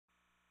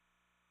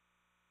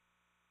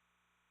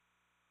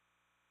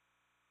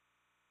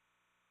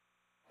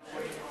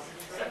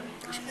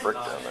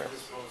brick down there.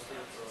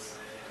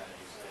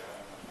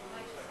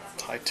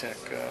 High-tech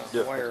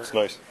Yeah, wire it's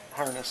nice.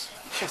 harness.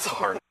 It's a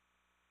harness.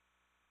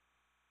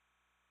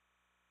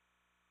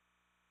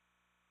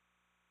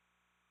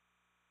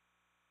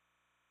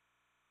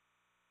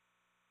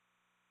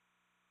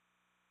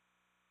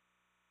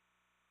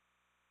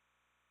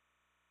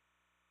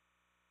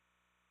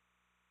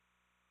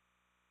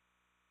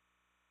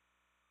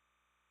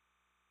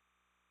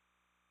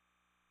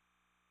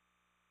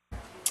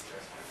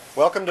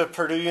 Welcome to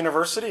Purdue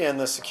University and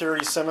the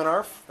Security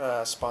Seminar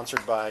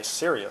sponsored by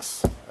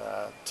CERIAS.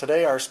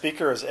 Today our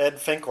speaker is Ed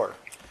Finkler,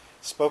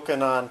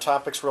 spoken on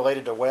topics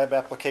related to web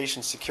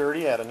application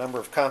security at a number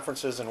of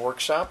conferences and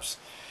workshops.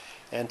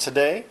 And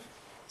today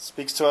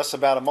speaks to us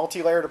about a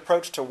multi-layered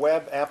approach to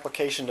web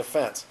application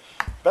defense.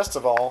 Best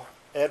of all,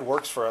 Ed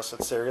works for us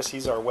at CERIAS.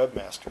 He's our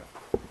webmaster.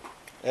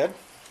 Ed?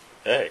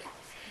 Hey.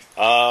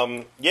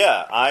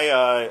 Yeah,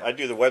 I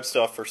do the web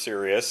stuff for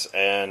CERIAS,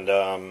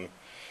 and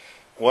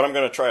what I'm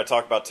going to try to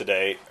talk about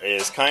today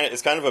is kind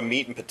of a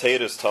meat and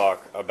potatoes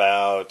talk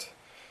about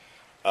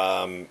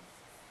a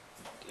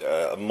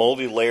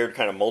multi-layered,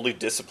 kind of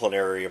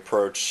multidisciplinary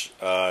approach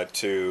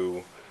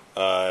to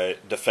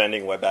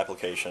defending web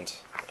applications.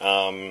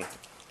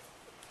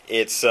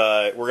 It's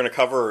going to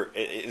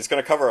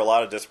cover a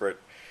lot of disparate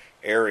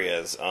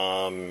areas.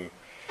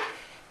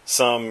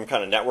 Some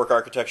kind of network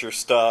architecture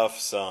stuff,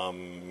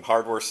 some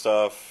hardware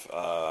stuff,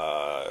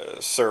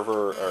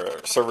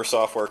 server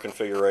software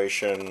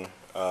configuration,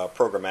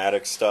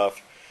 programmatic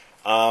stuff.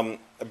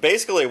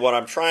 Basically, what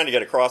I'm trying to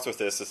get across with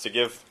this is to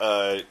give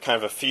kind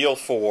of a feel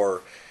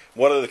for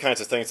what are the kinds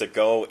of things that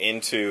go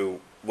into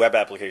web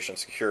application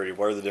security.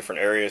 What are the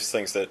different areas,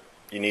 things that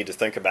you need to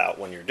think about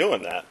when you're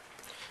doing that.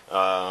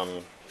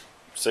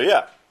 So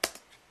yeah.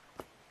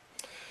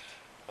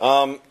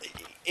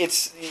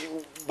 It's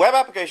web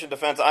application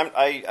defense.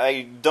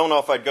 I don't know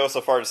if I'd go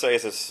so far to say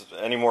it's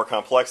any more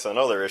complex than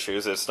other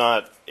issues. It's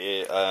not.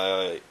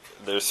 There's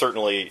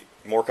certainly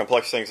more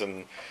complex things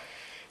in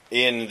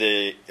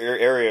the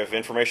area of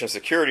information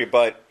security,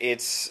 but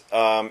it's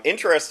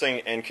interesting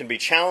and can be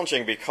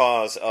challenging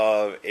because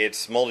of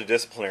its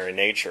multidisciplinary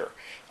nature.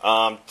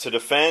 To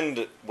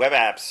defend web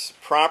apps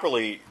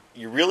properly,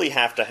 you really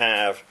have to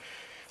have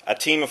a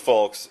team of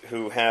folks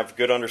who have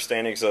good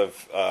understandings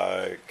of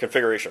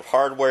configuration of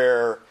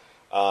hardware,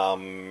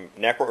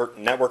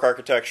 network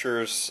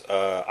architectures,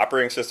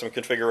 operating system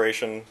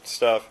configuration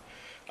stuff,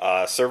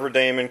 server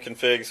daemon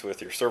configs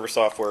with your server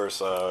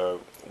softwares,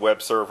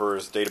 web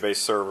servers, database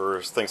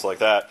servers, things like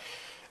that,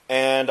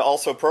 and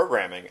also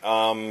programming.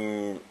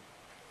 The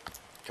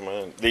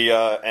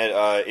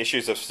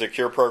issues of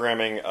secure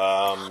programming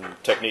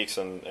techniques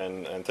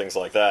and things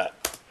like that.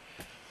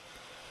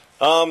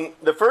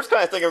 The first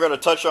kind of thing I'm going to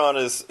touch on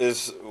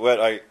is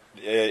what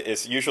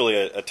is usually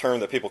a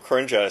term that people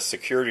cringe at, is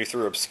security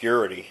through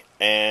obscurity.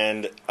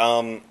 And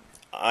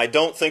I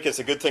don't think it's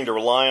a good thing to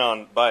rely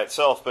on by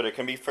itself, but it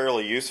can be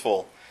fairly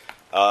useful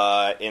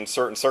in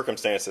certain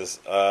circumstances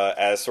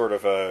as sort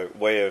of a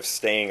way of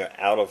staying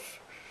out of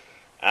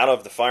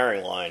the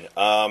firing line.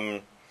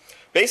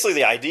 Basically,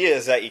 the idea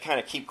is that you kind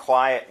of keep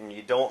quiet and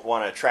you don't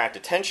want to attract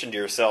attention to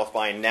yourself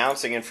by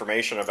announcing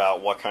information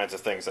about what kinds of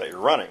things that you're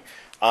running.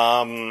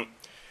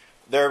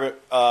 There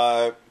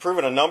have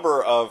proven a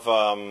number of,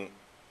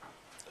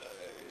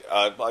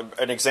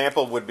 an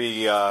example would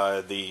be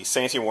the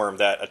Santiworm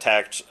that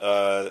attacked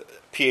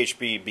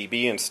PHP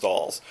BB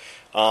installs.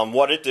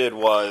 What it did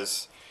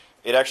was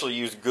it actually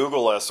used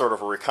Google as sort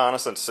of a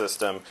reconnaissance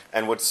system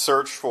and would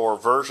search for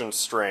version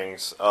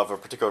strings of a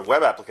particular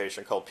web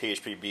application called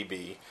PHP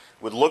BB,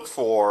 would look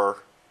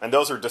for, and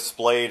those are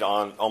displayed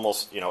on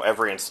almost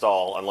every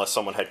install unless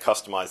someone had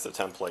customized the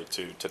template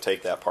to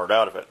take that part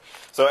out of it.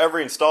 So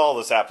every install of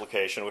this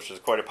application, which is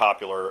quite a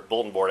popular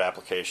bulletin board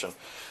application,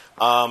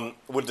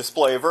 would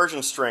display a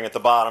version string at the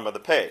bottom of the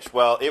page.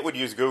 Well, it would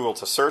use Google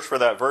to search for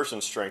that version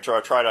string,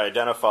 try to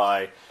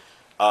identify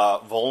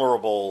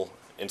vulnerable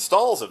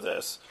installs of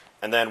this,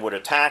 and then would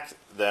attack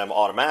them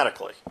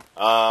automatically.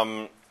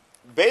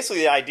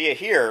 Basically, the idea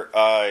here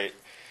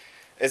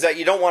is that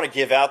you don't want to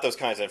give out that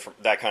kind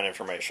of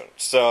information.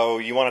 So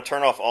you want to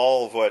turn off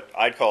all of what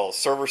I'd call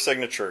server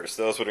signatures.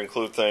 Those would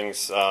include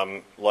things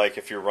like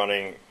if you're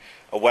running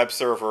a web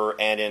server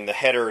and in the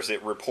headers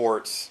it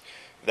reports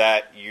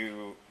that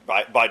you,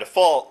 by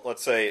default,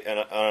 let's say on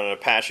an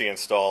Apache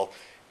install,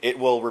 it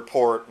will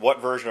report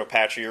what version of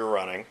Apache you're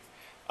running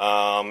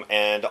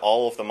and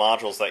all of the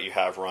modules that you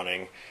have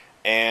running.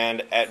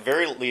 And at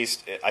very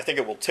least, I think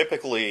it will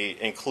typically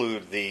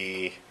include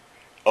the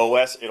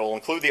OS. It'll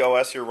include the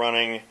OS you're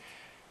running,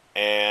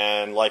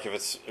 and like if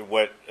it's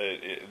what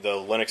the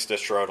Linux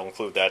distro, it'll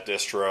include that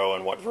distro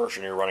and what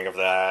version you're running of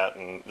that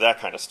and that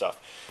kind of stuff.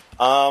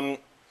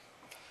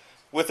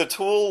 With a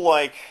tool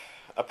like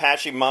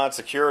Apache Mod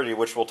Security,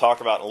 which we'll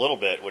talk about in a little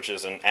bit, which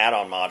is an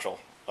add-on module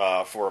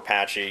for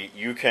Apache,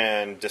 you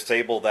can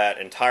disable that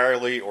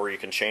entirely, or you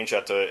can change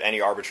that to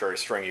any arbitrary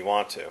string you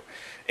want to.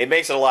 It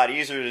makes it a lot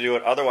easier to do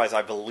it. Otherwise,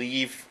 I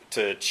believe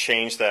to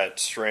change that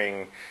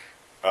string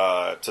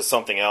to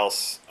something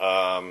else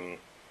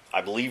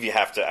I believe you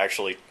have to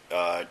actually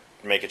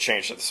make a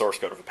change to the source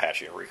code of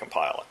Apache and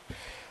recompile it.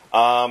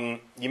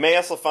 You may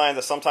also find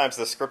that sometimes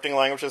the scripting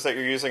languages that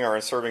you're using are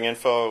inserting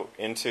info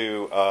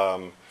into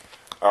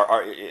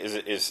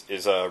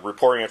is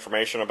reporting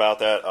information about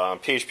that.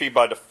 PHP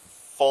by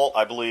default,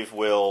 I believe,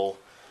 will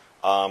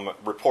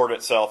report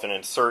itself and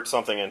insert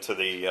something into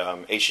the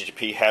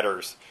HTTP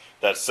headers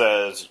that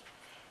says,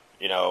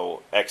 you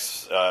know,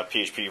 X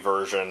PHP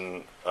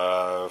version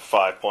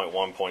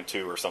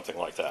 5.1.2 or something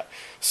like that.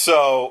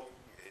 So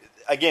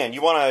again,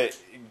 you want to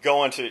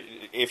go into,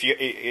 if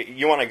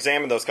you want to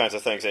examine those kinds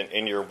of things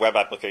in your web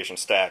application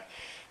stack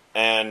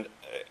and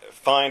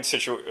find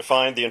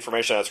the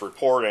information that's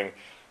reporting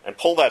and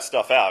pull that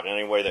stuff out in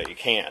any way that you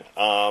can.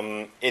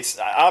 It's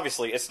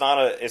obviously it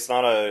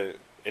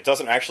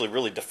doesn't actually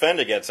really defend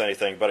against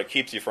anything, but it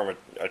keeps you from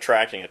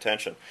attracting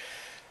attention.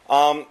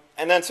 And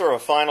then sort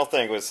of a final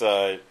thing was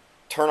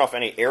turn off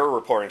any error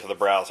reporting to the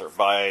browser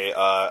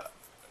by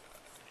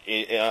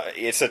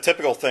it's a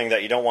typical thing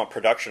that you don't want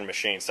production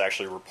machines to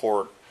actually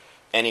report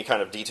any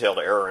kind of detailed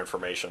error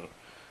information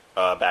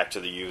back to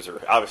the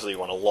user. Obviously, you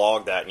want to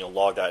log that, and you'll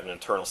log that in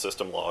internal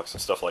system logs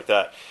and stuff like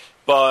that.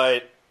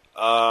 But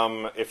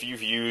if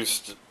you've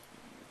used,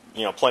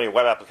 you know, plenty of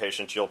web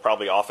applications, you'll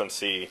probably often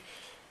see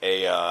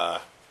you'll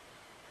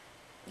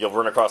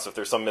run across, if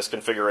there's some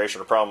misconfiguration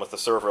or problem with the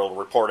server, it'll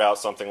report out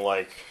something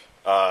like,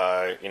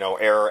 you know,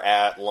 error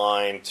at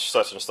line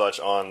such and such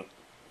on,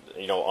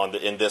 you know,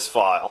 in this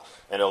file,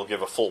 and it'll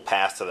give a full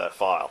path to that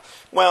file.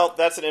 Well,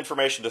 that's an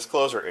information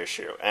disclosure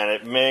issue, and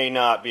it may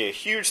not be a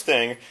huge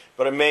thing,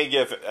 but it may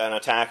give an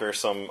attacker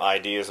some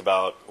ideas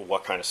about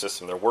what kind of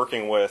system they're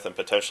working with and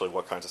potentially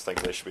what kinds of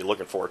things they should be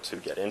looking for to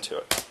get into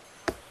it.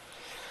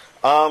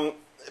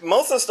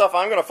 Most of the stuff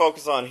I'm going to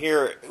focus on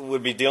here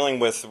would be dealing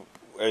with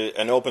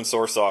an open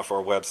source software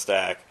web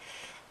stack,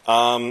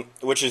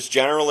 which is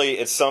generally,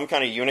 it's some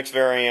kind of Unix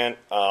variant,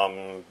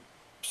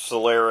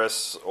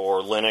 Solaris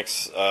or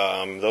Linux.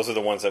 Those are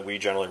the ones that we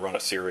generally run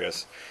at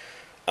CERIAS.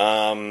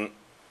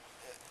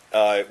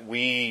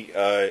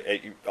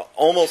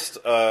 Almost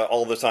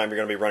all the time you're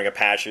going to be running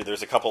Apache.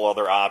 There's a couple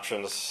other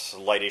options,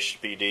 light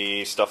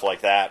HTTPD, stuff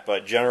like that,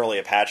 but generally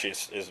Apache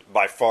is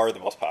by far the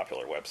most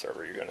popular web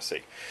server you're going to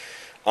see.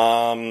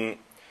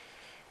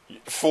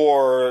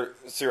 For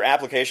your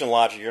application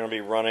logic, you're going to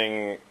be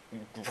running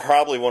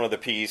probably one of the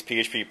P's,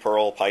 PHP,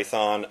 Perl,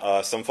 Python.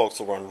 Some folks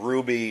will run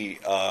Ruby,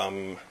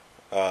 and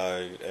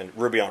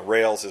Ruby on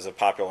Rails is a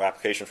popular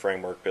application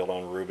framework built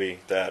on Ruby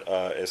that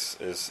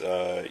is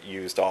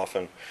used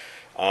often.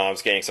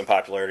 It's gaining some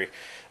popularity.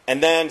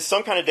 And then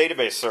some kind of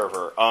database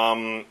server.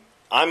 I'm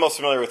most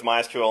familiar with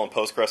MySQL and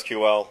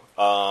PostgreSQL,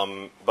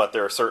 but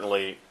there are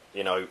certainly,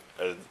 you know,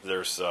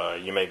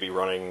 you may be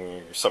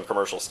running some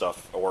commercial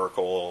stuff,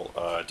 Oracle,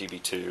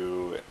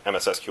 DB2,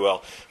 MS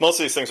SQL. Most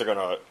of these things are going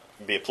to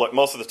be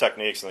most of the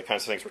techniques and the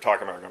kinds of things we're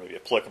talking about are going to be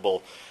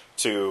applicable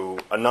to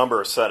a number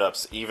of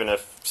setups, even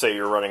if, say,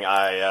 you're running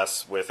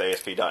IIS with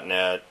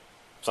ASP.NET,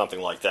 something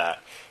like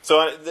that.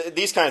 So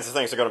these kinds of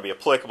things are going to be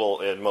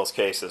applicable in most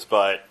cases,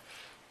 but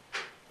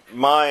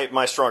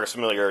my strongest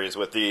familiarity is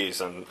with these,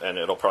 and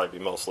it'll probably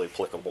be mostly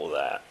applicable to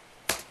that.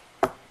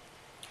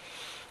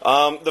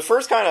 The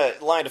first kind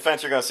of line of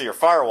defense you're going to see are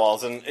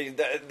firewalls,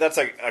 and that's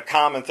a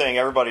common thing.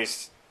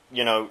 Everybody's,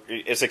 you know,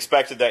 it's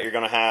expected that you're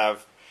going to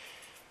have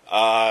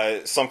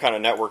some kind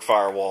of network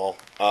firewall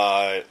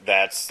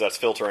that's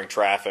filtering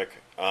traffic,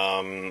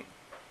 you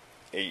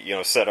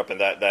know, set up, and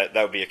that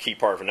would be a key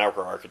part of a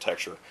network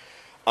architecture.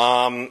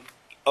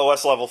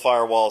 OS level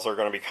firewalls are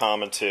going to be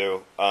common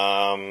too.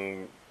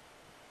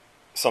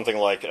 Something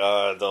like the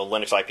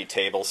Linux IP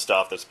table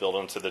stuff that's built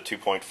into the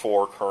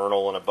 2.4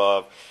 kernel and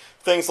above,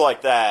 things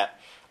like that.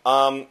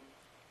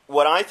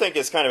 What I think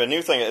is kind of a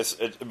new thing is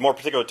more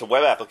particular to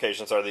web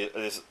applications are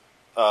this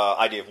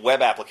idea of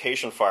web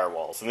application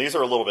firewalls, and these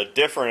are a little bit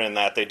different in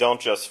that they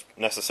don't just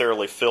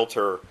necessarily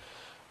filter,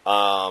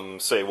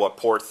 say, what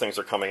ports things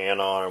are coming in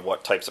on and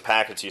what types of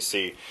packets you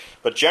see,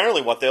 but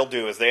generally what they'll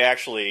do is they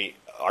actually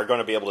are going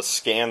to be able to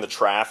scan the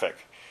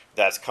traffic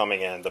that's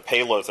coming in, the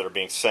payloads that are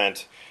being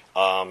sent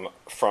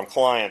from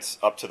clients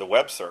up to the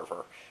web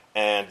server,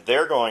 and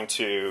they're going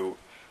to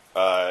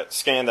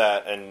scan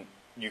that, and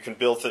you can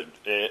build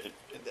it.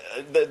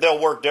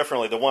 They'll work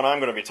differently. The one I'm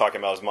going to be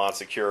talking about is mod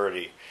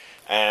security.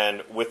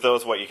 And with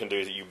those, what you can do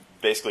is you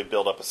basically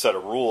build up a set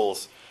of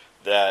rules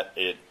that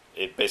it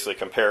basically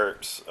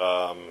compares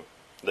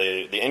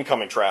the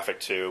incoming traffic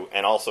to,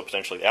 and also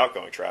potentially the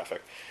outgoing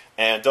traffic,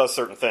 and does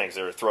certain things.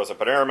 Either it throws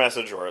up an error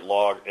message, or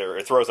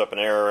it throws up an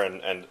error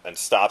and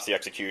stops the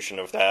execution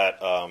of that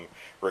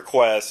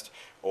request,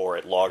 or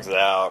it logs it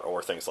out,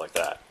 or things like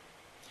that.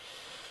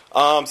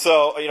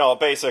 So, you know, a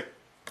basic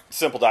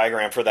simple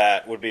diagram for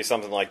that would be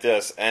something like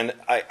this. And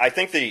I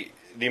think the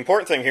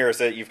important thing here is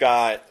that you've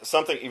got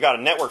a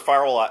network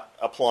firewall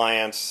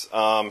appliance,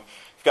 you've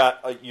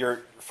got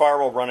your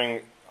firewall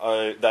running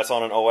that's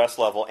on an OS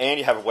level, and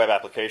you have a web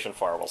application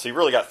firewall. So you've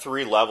really got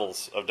 3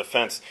 levels of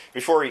defense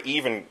before you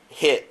even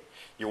hit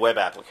your web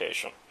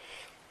application.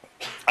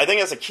 I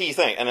think that's a key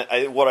thing,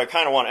 and what I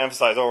kind of want to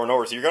emphasize over and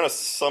over is you're going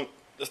to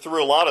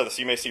through a lot of this,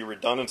 you may see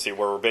redundancy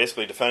where we're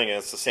basically defending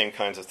against the same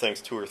kinds of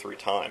things 2 or 3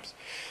 times.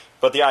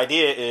 But the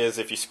idea is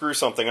if you screw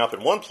something up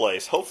in one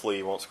place, hopefully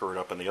you won't screw it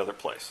up in the other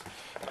place.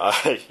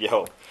 You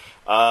hope.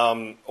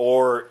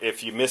 Or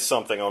if you miss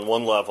something on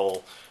one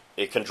level,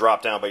 it can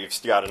drop down, but you've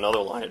got another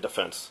line of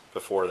defense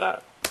before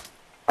that.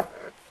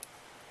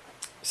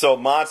 So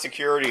mod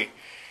security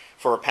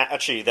for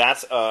Apache,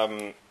 that's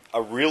a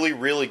really,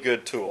 really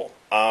good tool.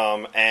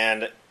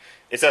 And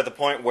it's at the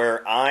point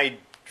where I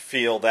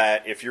feel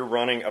that if you're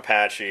running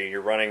Apache,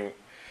 you're running,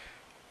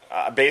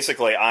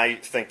 basically I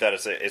think that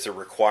it's a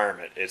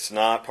requirement. It's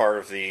not part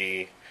of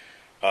the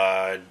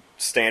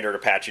standard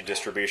Apache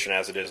distribution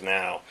as it is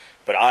now,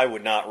 but I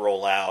would not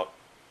roll out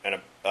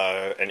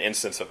an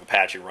instance of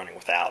Apache running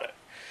without it.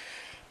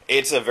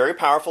 It's a very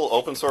powerful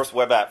open source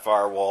web app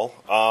firewall.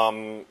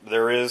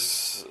 There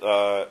is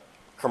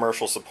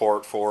commercial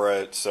support for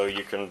it, so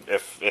you can,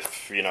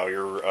 if you know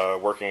you're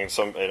working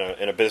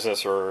in a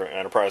business or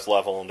enterprise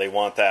level and they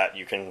want that,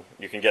 you can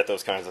get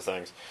those kinds of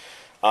things.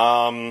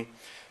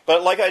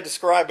 But like I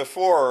described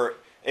before,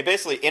 it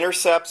basically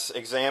intercepts,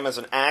 examines,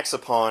 and acts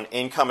upon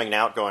incoming and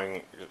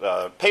outgoing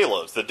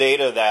payloads. The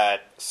data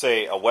that,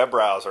 say, a web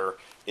browser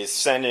is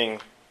sending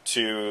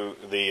to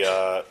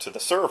the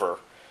server,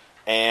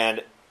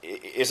 and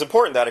it's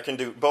important that it can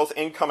do both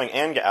incoming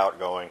and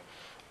outgoing.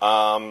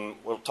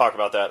 We'll talk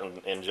about that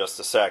in just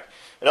a sec.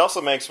 It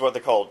also makes what they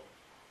call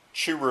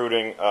chew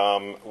routing,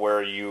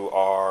 where you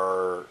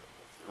are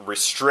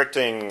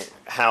restricting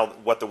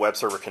what the web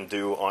server can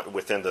do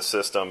within the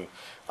system,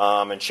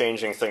 and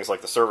changing things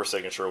like the server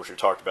signature, which we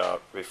talked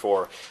about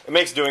before. It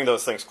makes doing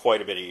those things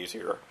quite a bit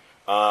easier.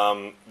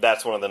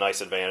 That's one of the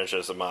nice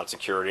advantages of mod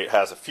security. It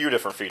has a few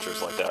different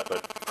features like that,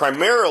 but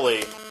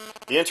primarily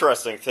the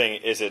interesting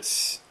thing is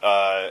its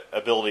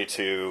ability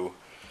to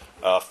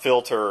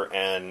filter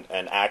and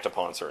act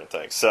upon certain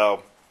things.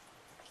 So,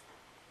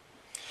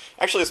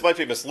 actually, this might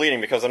be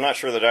misleading because I'm not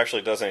sure that it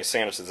actually does any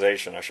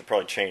sanitization. I should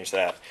probably change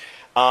that.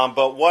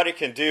 But what it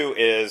can do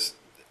is,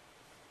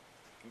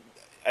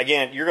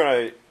 again, you're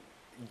going to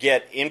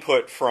get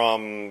input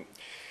from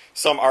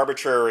some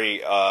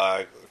arbitrary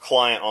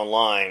client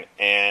online,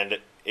 and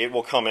it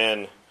will come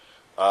in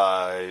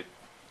to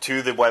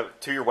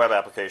your web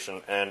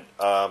application. And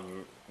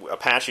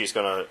Apache is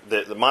going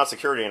to the mod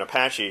security in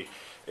Apache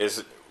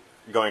is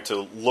going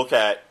to look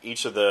at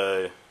each of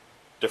the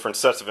different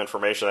sets of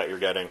information that you're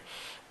getting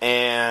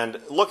and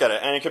look at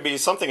it. And it could be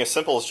something as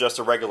simple as just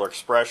a regular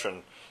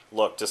expression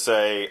look to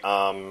say,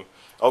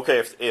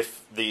 okay,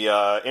 if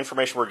the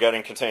information we're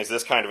getting contains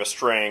this kind of a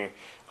string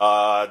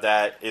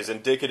that is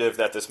indicative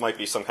that this might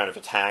be some kind of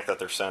attack that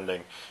they're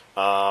sending,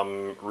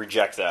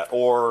 reject that,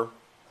 or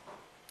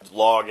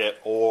log it,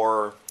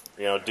 or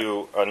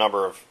do a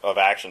number of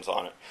actions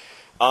on it.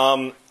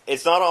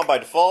 It's not on by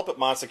default, but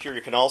mod security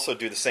can also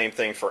do the same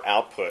thing for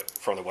output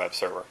from the web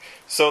server.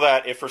 So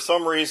that if for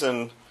some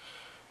reason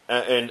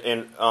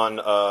in one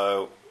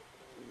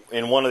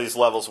of these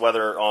levels,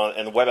 whether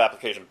in the web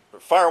application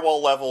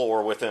firewall level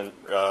or within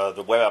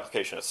the web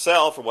application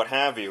itself or what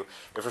have you,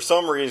 if for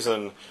some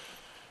reason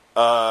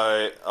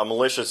a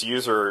malicious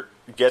user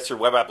gets your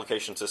web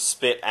application to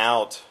spit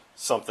out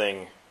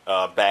something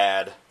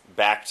bad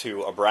back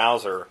to a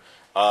browser,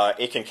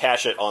 it can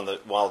cache it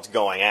while it's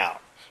going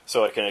out.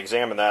 So it can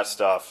examine that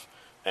stuff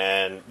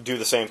and do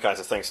the same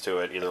kinds of things to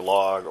it, either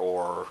log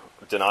or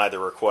deny the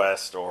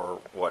request or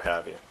what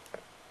have you.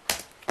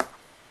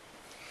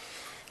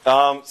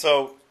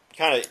 So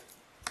kind of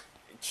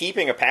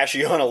keeping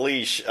Apache on a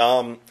leash.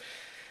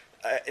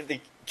 The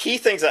key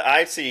things that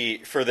I see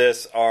for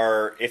this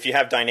are if you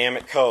have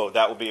dynamic code,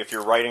 that would be if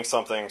you're writing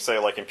something, say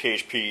like in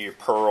PHP,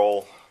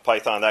 Perl,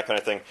 Python, that kind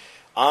of thing.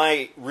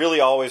 I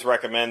really always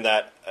recommend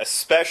that,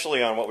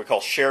 especially on what we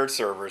call shared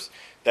servers,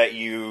 that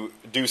you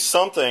do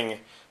something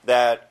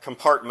that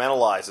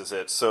compartmentalizes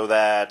it so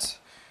that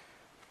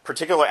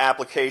particular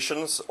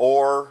applications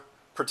or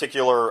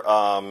particular,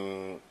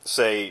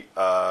 say,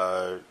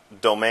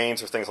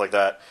 domains or things like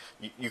that,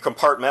 you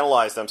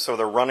compartmentalize them so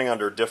they're running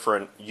under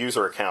different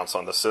user accounts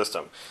on the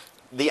system.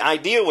 The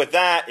idea with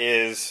that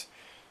is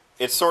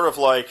it's sort of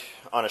like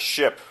on a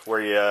ship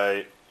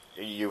where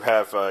you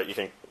have, you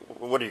can,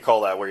 what do you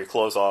call that, where you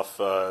close off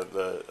Batten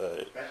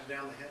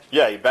down the hatches?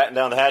 Yeah, you batten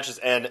down the hatches,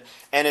 and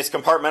it's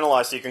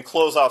compartmentalized so you can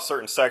close off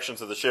certain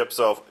sections of the ship.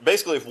 So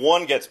basically if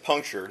one gets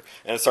punctured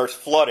and it starts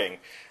flooding,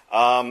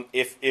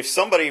 if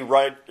somebody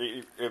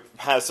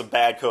has some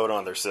bad code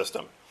on their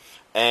system,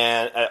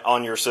 and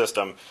on your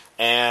system,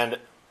 and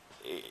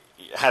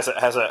has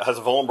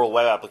a vulnerable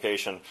web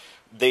application,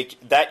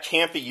 that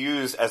can't be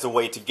used as a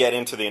way to get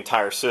into the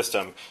entire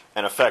system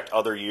and affect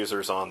other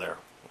users on there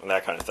and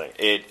that kind of thing.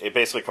 It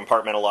basically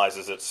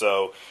compartmentalizes it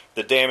so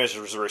the damage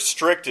is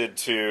restricted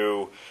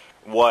to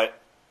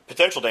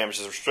potential damage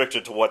is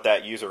restricted to what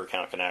that user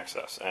account can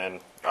access, and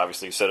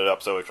obviously you set it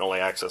up so it can only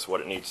access what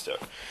it needs to.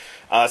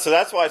 So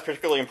that's why it's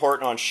particularly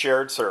important on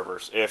shared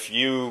servers. If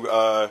you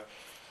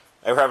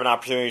ever have an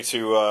opportunity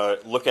to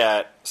look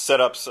at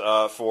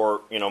setups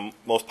for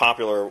most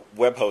popular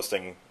web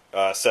hosting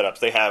setups,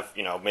 they have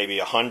maybe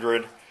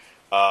 100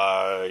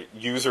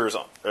 users,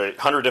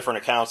 100 different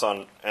accounts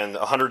on, and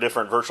 100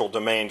 different virtual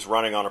domains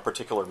running on a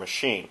particular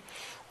machine.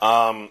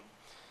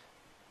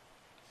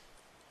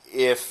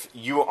 If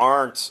you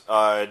aren't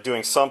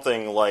doing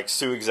something like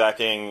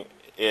su-execing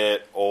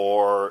it,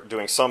 or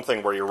doing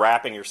something where you're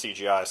wrapping your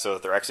CGI so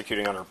that they're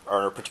executing on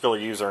a particular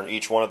user and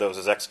each one of those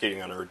is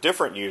executing under a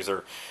different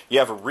user, you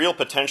have a real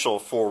potential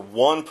for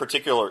one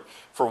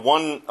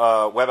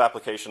web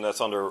application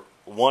that's under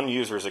one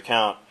user's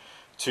account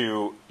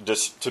to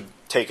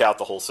take out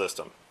the whole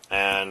system,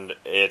 and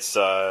it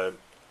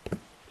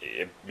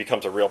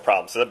becomes a real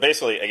problem. So that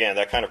basically, again,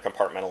 that kind of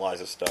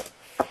compartmentalizes stuff.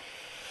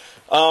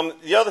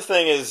 The other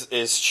thing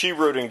is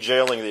chi-rooting,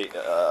 jailing the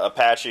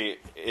Apache,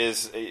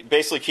 is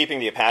basically keeping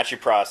the Apache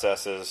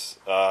processes,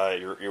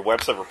 your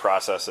web server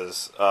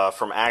processes,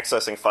 from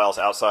accessing files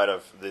outside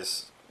of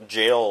this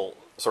jail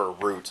sort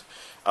of root.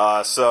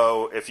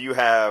 So if you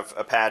have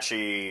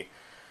Apache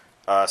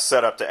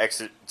set up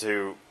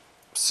to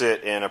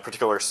sit in a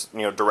particular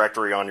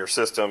directory on your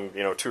system,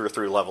 2 or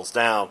 3 levels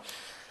down,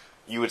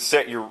 you would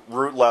set your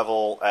root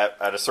level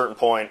at a certain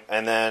point,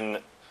 and then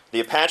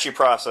the Apache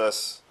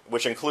process,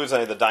 which includes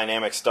any of the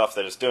dynamic stuff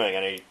that it's doing,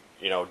 any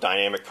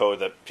dynamic code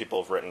that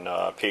people have written,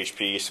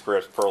 PHP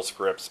scripts, Perl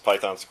scripts,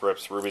 Python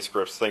scripts, Ruby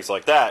scripts, things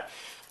like that,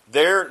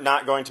 they're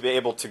not going to be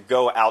able to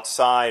go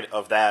outside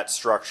of that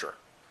structure.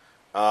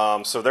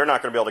 So they're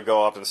not going to be able to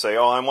go up and say,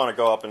 oh, I want to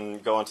go up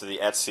and go into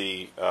the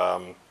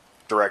etc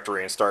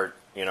directory and start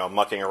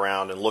mucking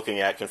around and looking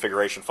at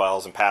configuration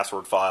files and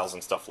password files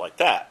and stuff like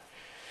that.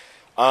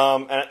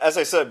 And as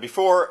I said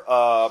before,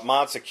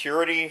 mod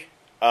security,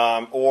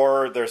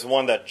 or there's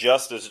one that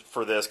just is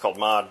for this called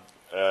mod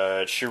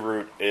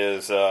chi-root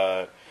is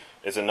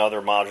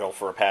another module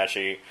for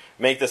Apache.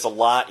 Make this a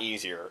lot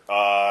easier.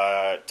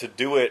 To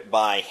do it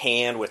by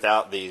hand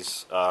without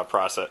these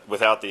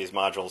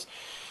modules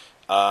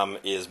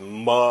is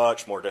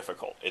much more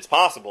difficult. It's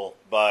possible,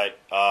 but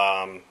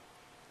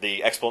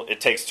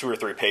it takes 2 or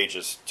 3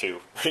 pages to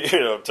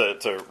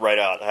to write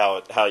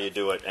out how you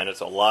do it, and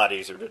it's a lot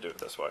easier to do it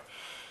this way.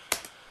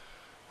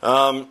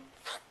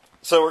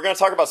 So we're going to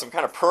talk about some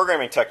kind of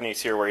programming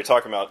techniques here where you're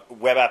talking about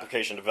web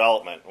application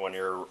development when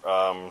you're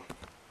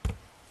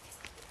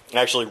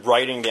actually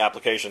writing the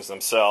applications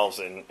themselves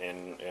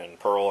in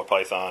Perl or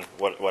Python,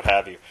 what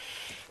have you.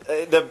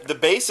 The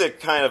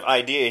basic kind of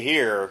idea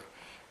here,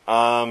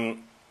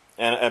 and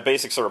a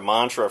basic sort of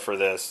mantra for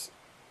this,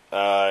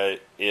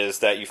 is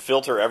that you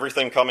filter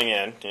everything coming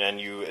in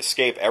and you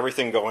escape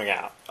everything going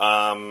out.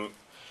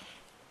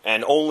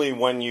 And only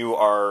when you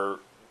are...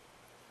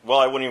 Well,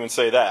 I wouldn't even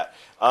say that.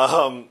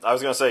 I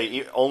was going to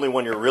say only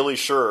when you're really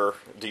sure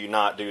do you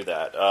not do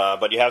that.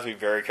 But you have to be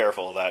very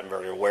careful of that and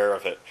very aware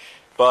of it.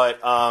 But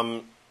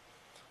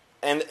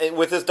and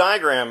with this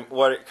diagram,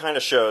 what it kind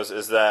of shows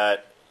is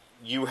that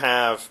you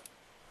have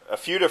a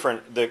few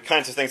different the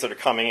kinds of things that are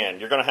coming in.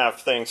 You're going to have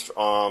things that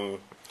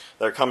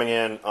are coming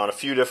in on a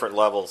few different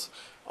levels.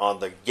 On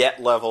the get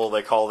level,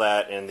 they call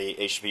that in the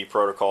HTTP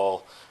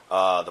protocol.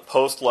 The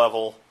post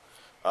level,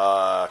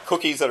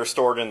 cookies that are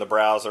stored in the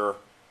browser,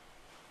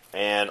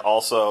 and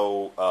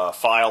also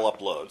file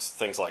uploads,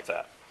 things like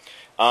that.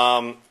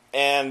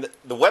 And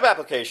the web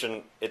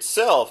application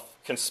itself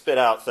can spit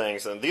out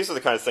things, and these are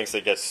the kind of things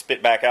that get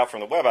spit back out from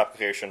the web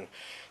application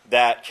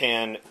that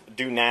can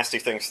do nasty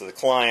things to the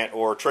client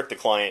or trick the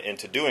client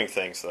into doing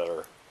things that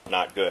are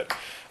not good.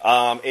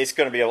 It's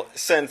going to be able to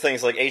send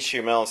things like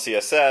HTML and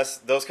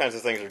CSS. Those kinds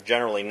of things are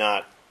generally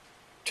not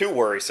too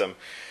worrisome.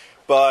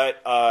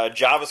 But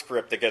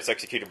JavaScript that gets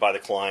executed by the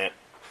client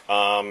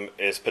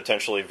is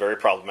potentially very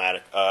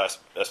problematic.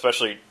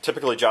 Especially,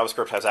 typically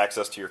JavaScript has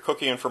access to your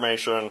cookie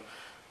information,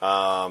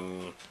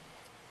 can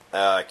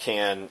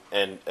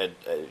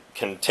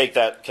take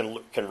that,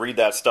 can read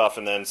that stuff,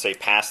 and then say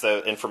pass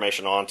the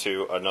information on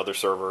to another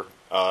server,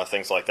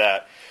 things like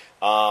that.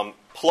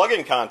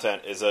 Plugin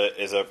content is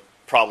a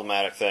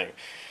problematic thing.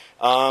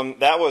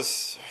 That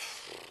was,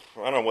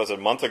 I don't know, was it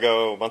a month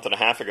and a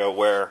half ago,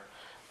 where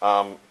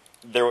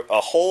there a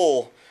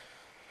whole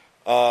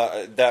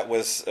that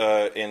was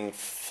in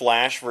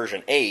Flash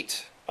version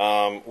 8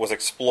 was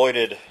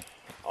exploited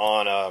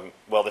on,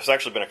 well, there's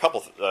actually been a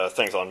couple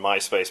things on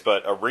MySpace,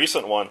 but a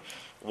recent one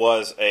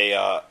was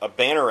a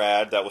banner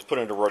ad that was put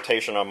into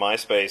rotation on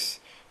MySpace,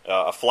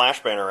 a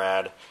Flash banner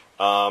ad,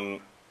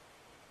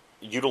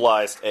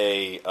 utilized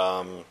a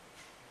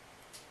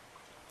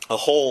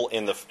hole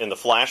in the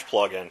Flash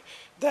plugin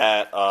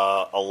that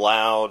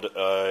allowed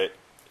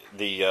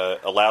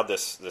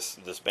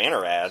this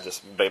banner ad,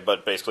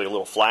 but basically a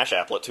little Flash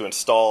applet, to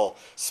install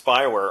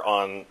spyware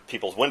on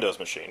people's Windows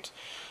machines.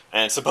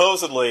 And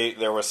supposedly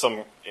there was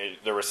some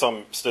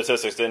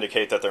statistics to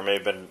indicate that there may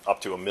have been up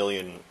to 1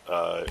 million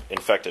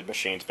infected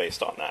machines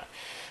based on that.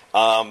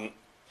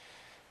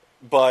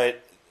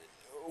 But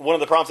one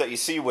of the problems that you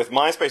see with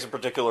MySpace in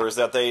particular is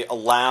that they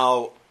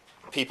allow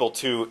people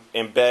to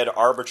embed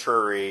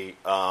arbitrary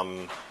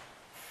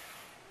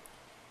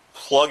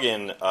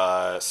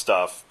plugin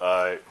stuff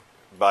by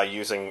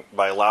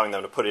allowing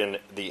them to put in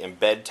the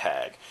embed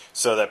tag,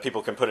 so that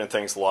people can put in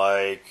things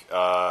like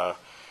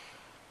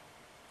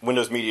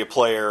Windows Media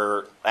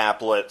Player,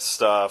 applet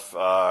stuff,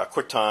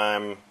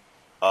 QuickTime,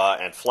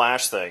 and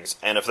Flash things.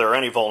 And if there are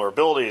any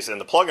vulnerabilities in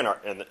the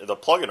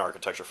plugin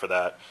architecture for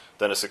that,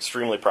 then it's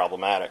extremely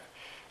problematic.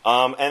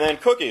 And then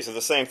cookies are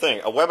the same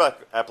thing. A web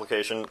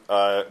application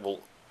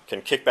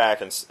can kick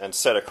back and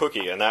set a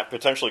cookie, and that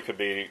potentially could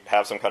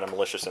have some kind of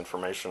malicious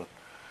information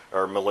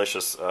or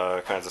malicious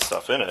kinds of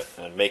stuff in it,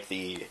 and make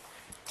the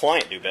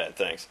client do bad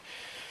things.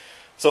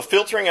 So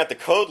filtering at the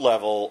code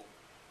level,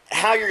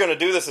 how you're going to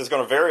do this is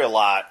going to vary a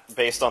lot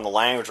based on the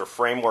language or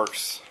framework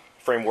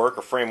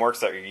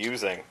that you're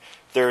using.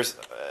 There's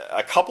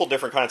a couple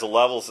different kinds of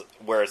levels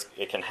where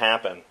it can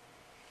happen.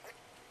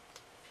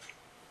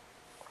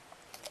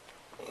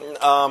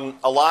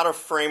 A lot of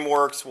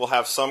frameworks will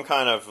have some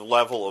kind of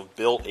level of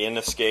built-in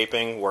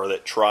escaping where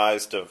it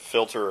tries to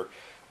filter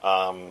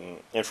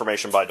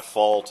information by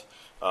default.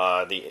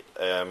 That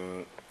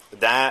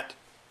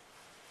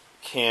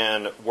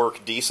can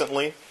work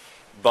decently,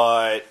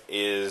 but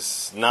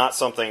is not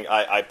something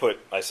I put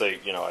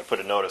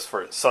a notice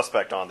for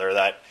suspect on there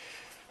that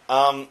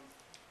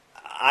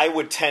I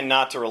would tend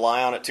not to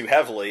rely on it too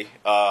heavily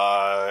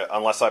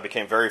unless I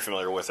became very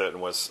familiar with it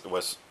and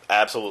was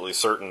absolutely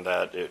certain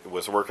that it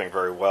was working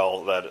very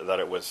well. That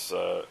it was.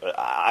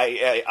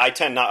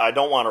 I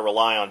don't want to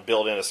rely on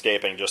built-in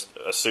escaping. Just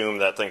assume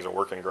that things are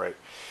working great.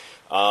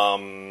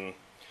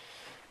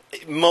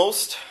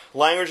 Most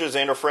languages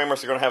and/or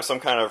frameworks are going to have some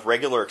kind of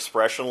regular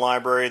expression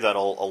library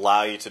that'll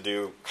allow you to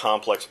do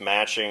complex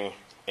matching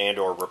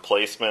and/or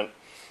replacement.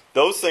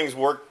 Those things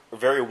work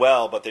very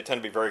well, but they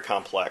tend to be very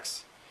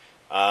complex.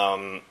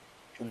 I've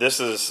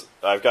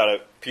got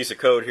a piece of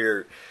code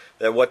here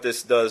that what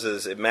this does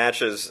is it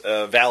matches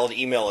a valid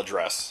email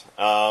address.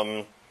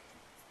 And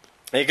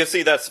you can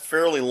see that's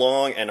fairly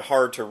long and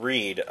hard to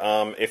read.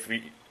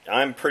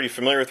 I'm pretty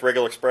familiar with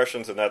regular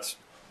expressions, and that's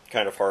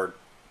kind of hard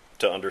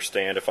to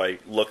understand. If I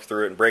look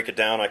through it and break it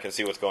down, I can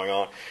see what's going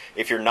on.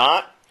 If you're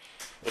not,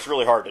 it's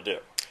really hard to do.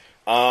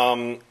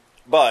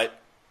 But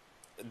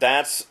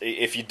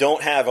if you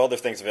don't have other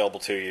things available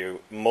to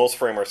you, most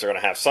frameworks are going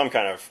to have some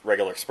kind of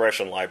regular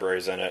expression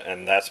libraries in it,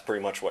 and that's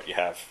pretty much what you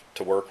have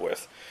to work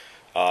with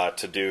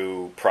to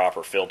do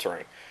proper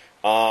filtering.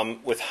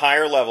 With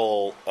higher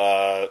level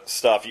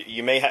stuff,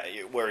 you may have,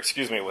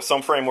 with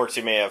some frameworks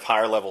you may have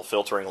higher level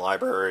filtering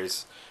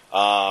libraries.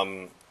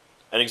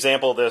 An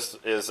example of this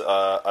is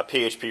a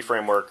PHP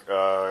framework,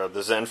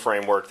 the Zen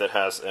framework, that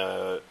has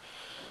a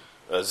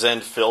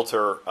Zen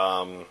filter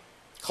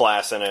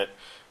class in it.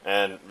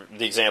 And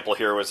the example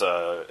here is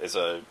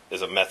a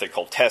method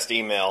called test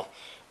email,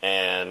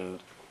 and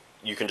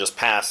you can just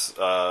pass it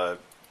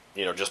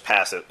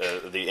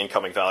the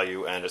incoming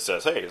value, and it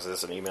says, hey, is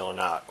this an email or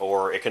not?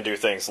 Or it can do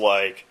things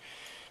like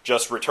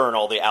just return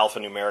all the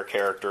alphanumeric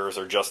characters,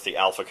 or just the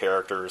alpha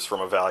characters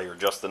from a value, or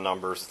just the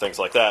numbers, things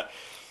like that.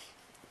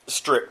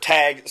 Strip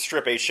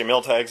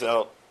HTML tags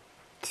out,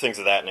 things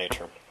of that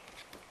nature.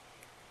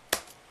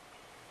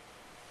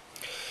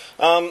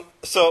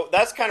 So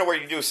that's kind of where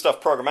you do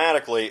stuff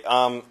programmatically.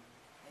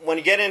 When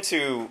you get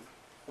into,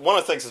 one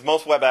of the things is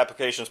most web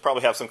applications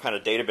probably have some kind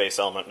of database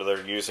element that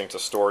they're using to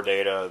store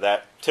data.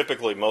 That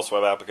typically most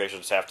web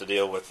applications have to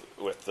deal with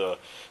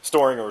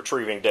storing and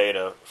retrieving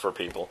data for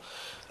people.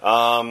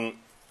 And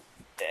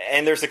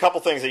there's a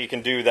couple things that you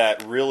can do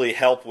that really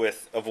help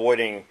with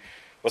avoiding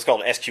what's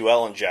called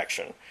SQL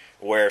injection,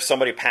 where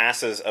somebody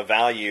passes a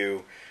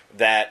value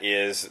that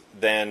is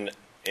then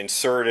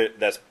inserted,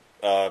 that's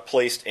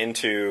placed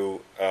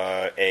into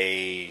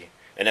an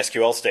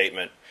SQL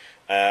statement,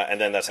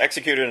 and then that's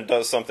executed and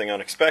does something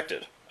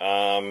unexpected,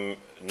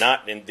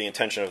 not in the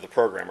intention of the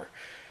programmer,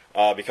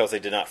 because they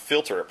did not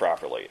filter it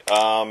properly.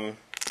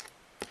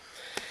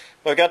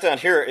 What I got down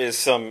here is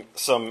some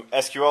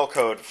SQL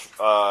code,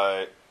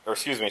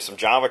 some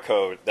Java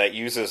code that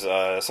uses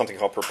something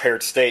called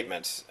prepared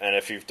statements. And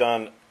if you've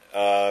done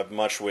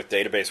much with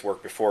database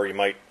work before, you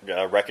might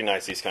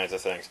recognize these kinds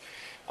of things.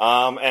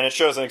 And it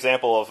shows an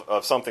example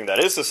of something that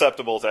is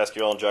susceptible to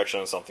SQL injection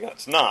and something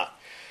that's not.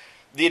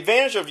 The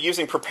advantage of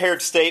using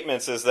prepared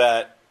statements is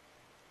that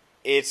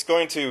it's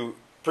going to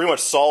pretty much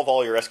solve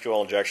all your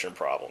SQL injection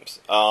problems.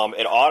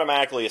 It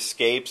automatically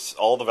escapes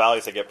all the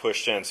values that get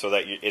pushed in, so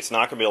that it's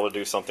not going to be able to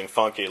do something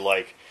funky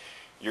like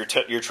you're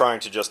trying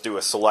to just do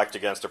a select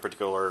against a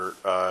particular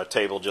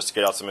table just to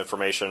get out some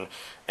information,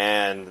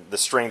 and the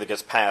string that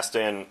gets passed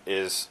in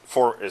is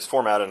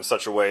formatted in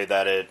such a way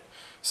that it,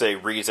 say,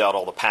 reads out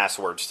all the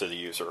passwords to the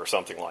user or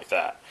something like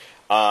that,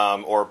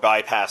 or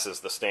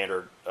bypasses the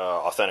standard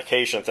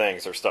authentication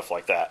things or stuff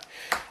like that.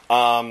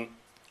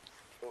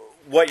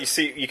 What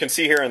you can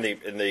see here in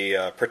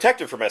the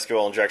protected from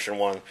SQL injection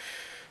one,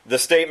 the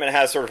statement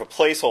has sort of a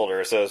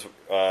placeholder. It says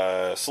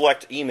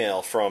select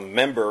email from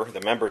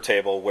the member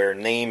table where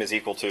name is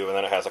equal to, and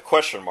then it has a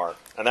question mark,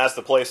 and that's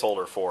the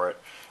placeholder for it.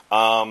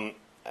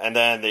 And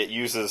then it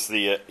uses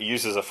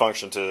a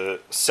function to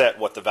set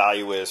what the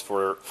value is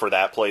for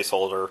that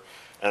placeholder,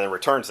 and then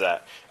returns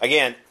that.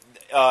 Again,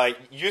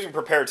 using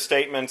prepared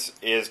statements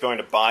is going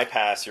to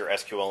bypass your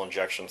SQL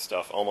injection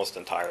stuff almost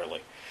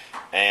entirely.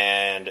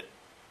 And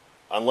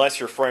unless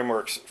your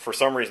framework, for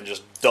some reason,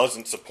 just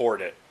doesn't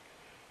support it,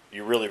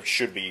 you really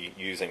should be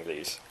using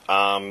these.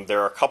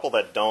 There are a couple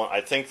that don't.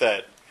 I think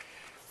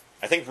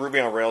Ruby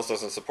on Rails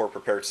doesn't support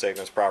prepared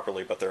statements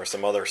properly, but there are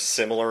some other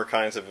similar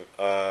kinds of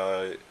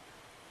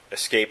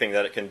escaping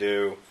that it can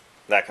do,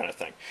 that kind of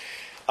thing.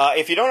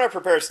 If you don't have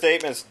prepared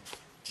statements,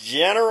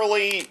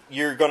 generally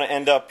you're going to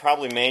end up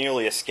probably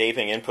manually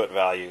escaping input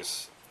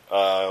values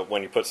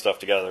when you put stuff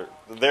together.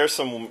 There's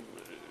some,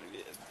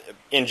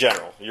 in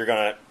general, you're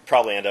going to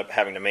probably end up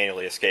having to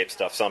manually escape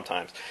stuff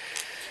sometimes.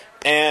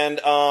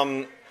 And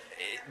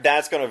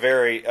that's going to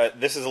vary.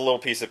 This is a little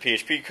piece of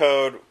PHP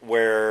code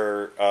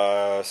where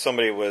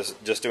somebody was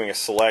just doing a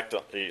select.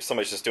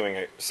 Somebody's just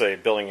doing, say,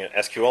 building an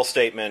SQL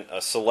statement,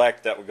 a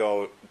select that would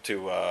go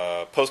to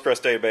a Postgres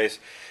database,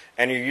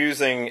 and you're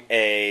using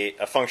a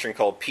function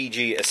called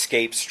PG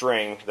escape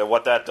string. That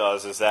what that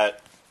does is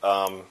that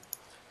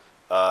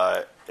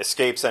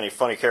escapes any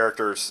funny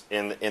characters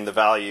in the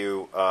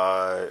value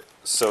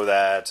so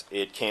that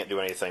it can't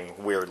do anything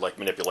weird like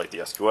manipulate the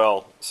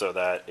SQL so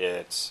that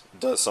it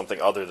does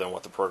something other than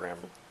what the program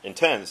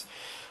intends.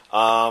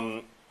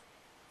 Again,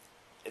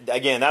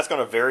 that's going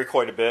to vary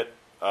quite a bit,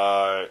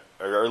 or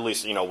at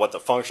least what the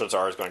functions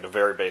are is going to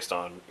vary based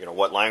on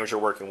what language you're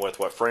working with,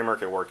 what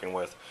framework you're working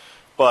with.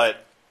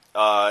 But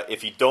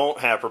if you don't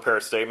have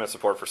prepared statement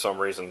support for some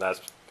reason,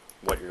 that's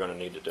what you're going to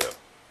need to do.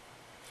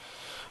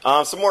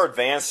 Some more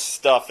advanced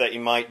stuff that you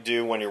might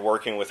do when you're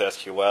working with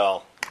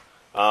SQL.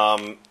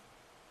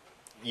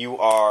 You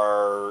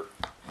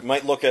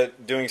might look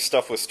at doing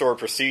stuff with stored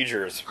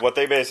procedures. What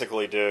they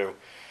basically do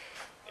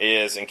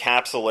is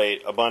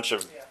encapsulate a bunch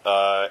of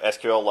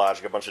SQL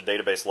logic, a bunch of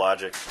database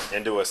logic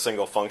into a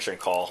single function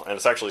call, and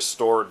it's actually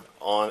stored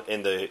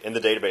in the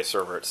database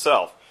server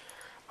itself.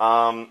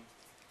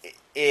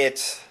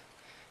 It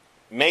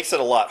makes it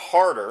a lot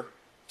harder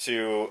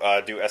to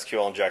do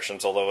SQL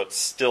injections, although it's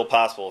still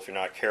possible if you're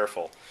not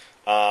careful.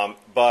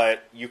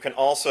 But you can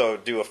also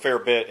do a fair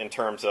bit in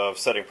terms of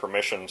setting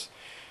permissions,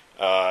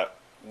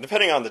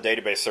 depending on the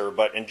database server.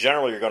 But in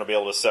general, you're going to be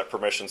able to set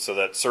permissions so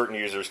that certain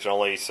users can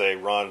only, say,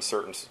 run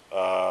certain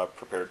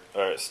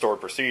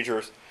stored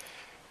procedures,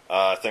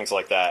 things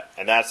like that.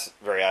 And that's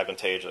very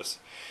advantageous.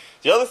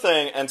 The other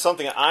thing, and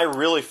something I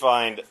really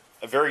find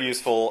very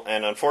useful,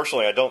 and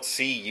unfortunately I don't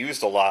see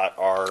used a lot,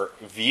 are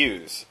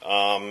views.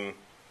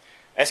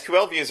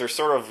 SQL views are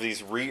sort of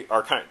these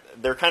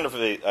they're kind of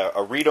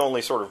a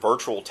read-only sort of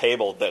virtual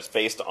table that's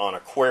based on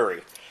a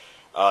query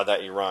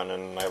that you run,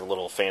 and I have a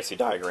little fancy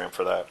diagram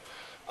for that.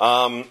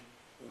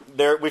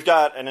 We've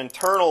got an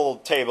internal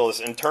table, this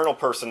internal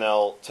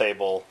personnel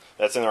table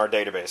that's in our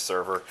database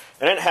server,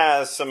 and it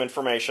has some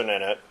information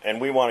in it,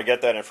 and we want to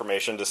get that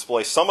information,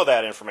 display some of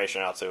that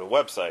information out to a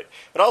website.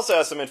 It also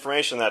has some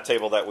information in that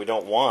table that we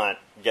don't want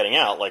getting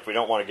out, like we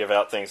don't want to give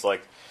out things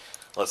like,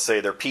 let's say,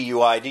 their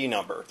PUID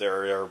number,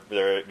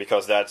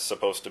 because that's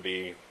supposed to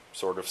be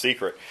sort of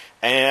secret,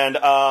 and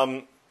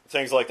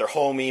things like their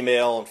home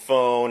email and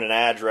phone and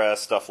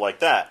address, stuff like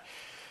that.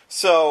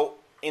 So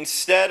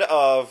instead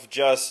of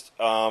just,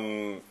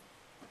 one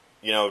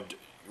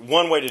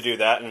way to do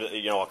that, and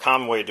a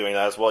common way of doing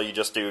that is, well, you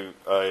just do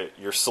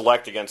your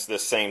select against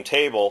this same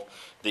table,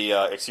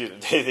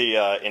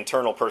 the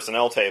internal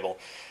personnel table,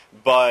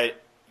 but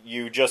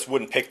you just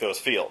wouldn't pick those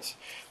fields.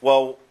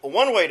 Well,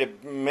 one way to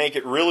make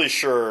it really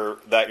sure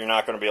that you're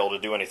not going to be able to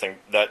do anything,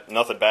 that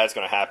nothing bad's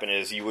going to happen,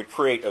 is you would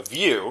create a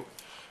view,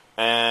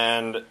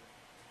 and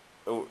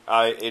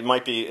it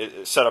might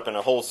be set up in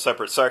a whole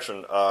separate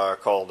section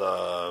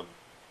called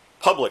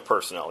public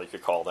personnel, you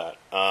could call that.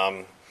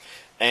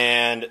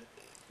 And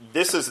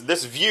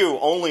this view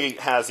only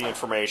has the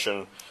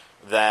information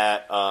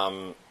that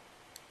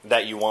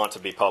that you want to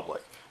be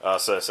public.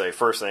 So say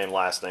first name,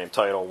 last name,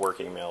 title,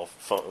 work email,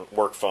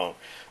 work phone.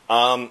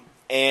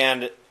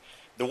 And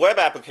the web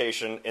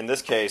application, in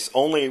this case,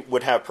 only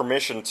would have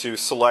permission to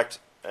select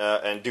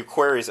and do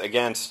queries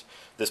against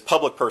this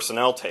public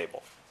personnel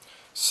table.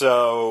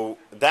 So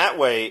that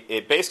way,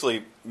 it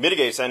basically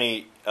mitigates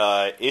any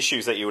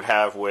issues that you would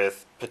have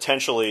with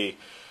potentially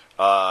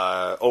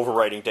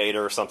overwriting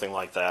data or something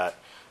like that,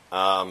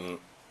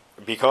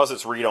 because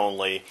it's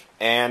read-only,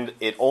 and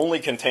it only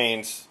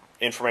contains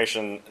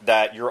information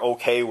that you're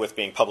okay with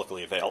being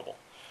publicly available.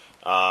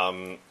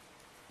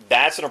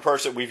 That's an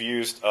approach that we've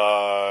used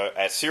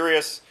at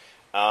CERIAS,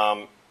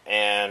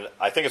 and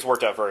I think it's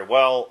worked out very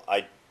well.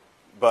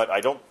 But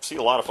I don't see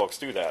a lot of folks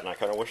do that, and I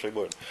kind of wish they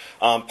would.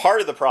 Part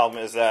of the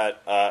problem is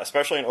that,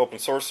 especially in open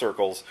source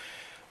circles,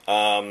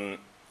 the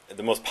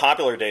most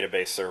popular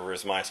database server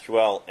is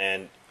MySQL,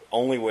 and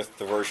only with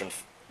the version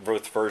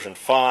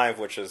 5,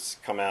 which has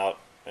come out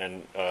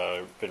and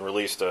been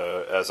released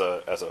as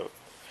a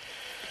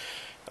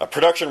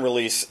production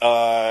release,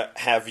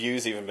 have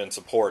views even been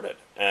supported.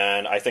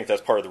 And I think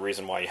that's part of the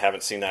reason why you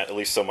haven't seen that, at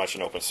least so much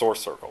in open source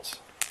circles.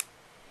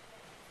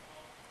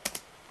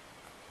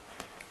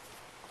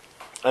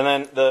 And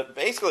then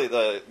basically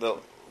the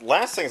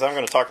last things I'm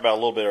going to talk about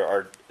a little bit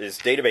is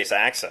database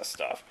access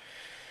stuff,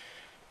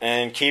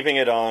 and keeping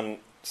it on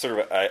sort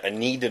of a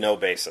need-to-know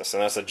basis,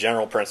 and that's a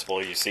general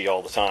principle you see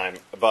all the time.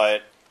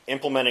 But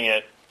implementing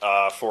it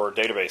for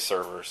database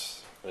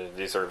servers,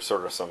 these are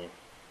sort of some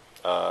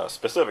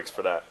specifics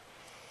for that.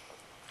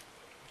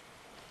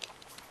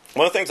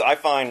 One of the things I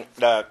find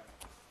that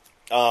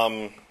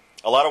a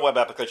lot of web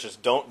applications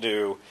don't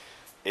do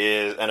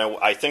is, and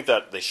I think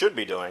that they should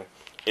be doing,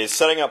 is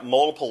setting up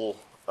multiple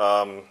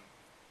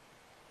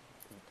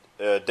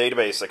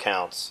database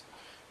accounts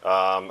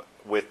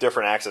with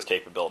different access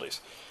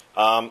capabilities.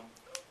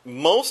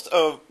 Most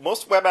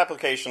web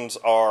applications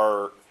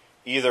are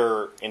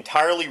either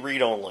entirely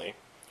read-only,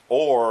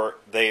 or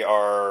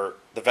the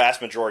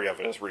vast majority of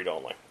it is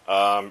read-only.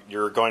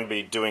 You're going to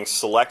be doing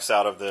selects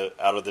out of the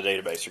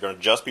database. You're going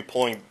to just be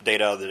pulling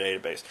data out of the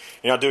database.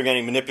 You're not doing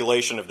any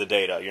manipulation of the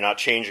data. You're not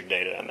changing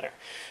data in there.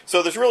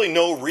 So there's really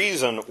no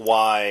reason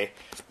why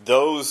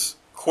those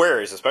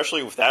queries,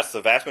 especially if that's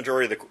the vast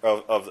majority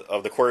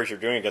of the queries you're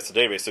doing against the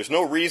database, there's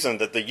no reason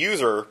that the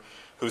user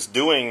who's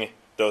doing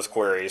those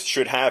queries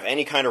should have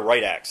any kind of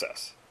write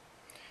access.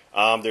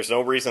 There's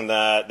no reason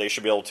that they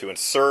should be able to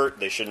insert,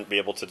 they shouldn't be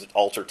able to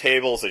alter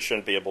tables, they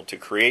shouldn't be able to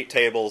create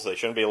tables, they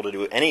shouldn't be able to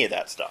do any of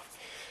that stuff.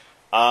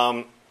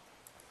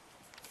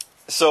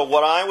 So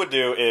what I would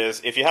do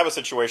is, if you have a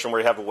situation where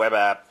you have a web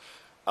app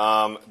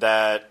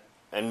that,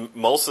 and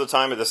most of the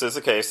time this is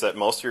the case, that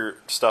most of your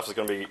stuff is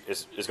going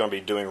to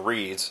be doing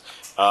reads,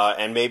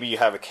 and maybe you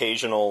have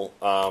occasional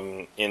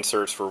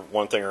inserts for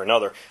one thing or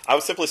another, I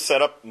would simply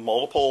set up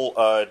multiple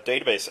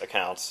database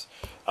accounts.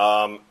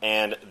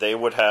 And you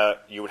would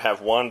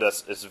have one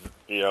that's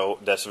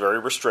very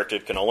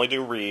restricted, can only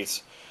do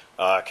reads,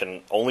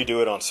 can only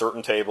do it on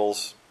certain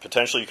tables.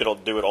 Potentially, you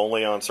could do it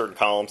only on certain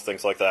columns,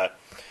 things like that.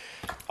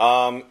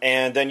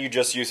 And then you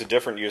just use a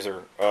different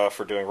user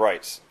for doing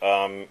writes.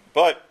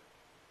 But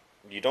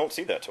you don't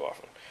see that too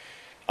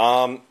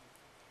often.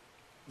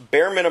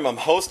 Bare minimum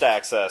host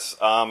access.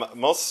 The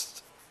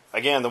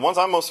ones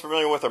I'm most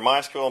familiar with are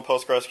MySQL and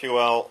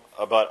PostgreSQL,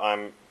 but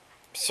I'm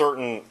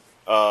certain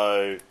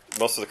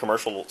most of the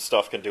commercial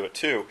stuff can do it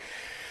too,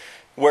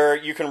 where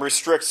you can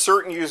restrict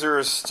certain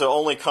users to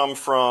only come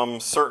from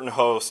certain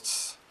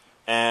hosts,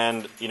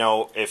 and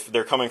if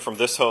they're coming from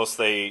this host,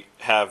 they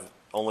have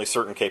only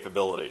certain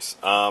capabilities.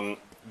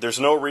 There's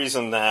no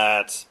reason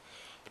that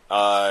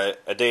a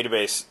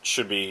database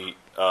should be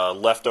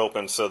left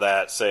open so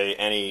that, say,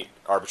 any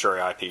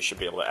arbitrary IP should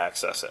be able to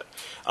access it.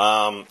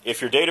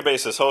 If your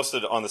database is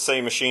hosted on the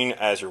same machine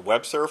as your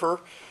web server,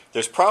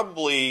 there's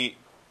probably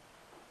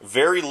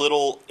very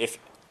little,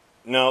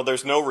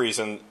 there's no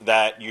reason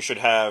that you should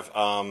have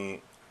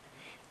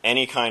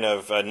any kind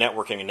of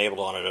networking enabled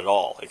on it at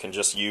all. It can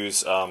just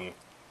use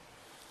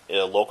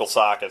local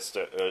sockets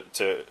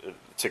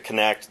to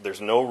connect.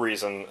 There's no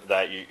reason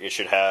that it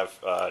should have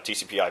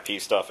TCP/IP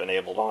stuff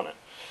enabled on it.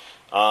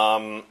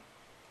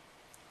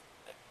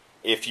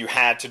 If you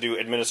had to do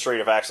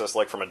administrative access,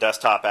 like from a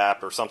desktop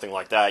app or something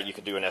like that, you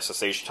could do an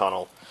SSH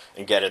tunnel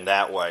and get in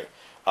that way.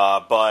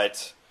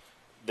 But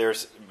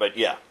there's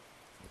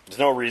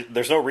no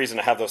reason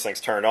to have those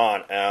things turned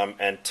on,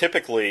 and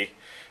typically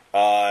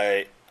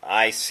I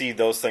see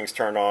those things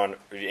turned on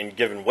and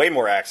given way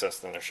more access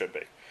than there should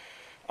be.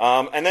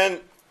 And then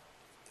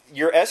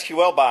your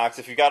SQL box,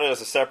 if you got it as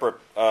a separate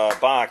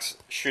box,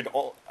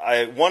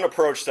 one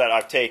approach that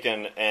I've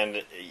taken,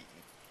 and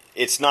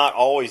it's not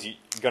always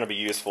going to be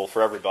useful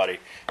for everybody.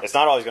 It's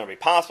not always going to be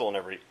possible in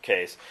every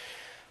case.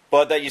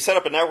 But that you set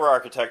up a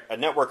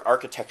network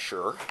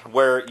architecture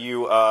where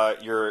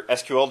your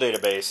SQL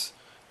database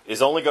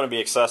is only going to be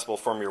accessible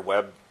from your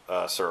web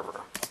server.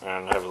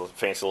 And I have a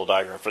fancy little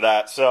diagram for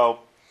that.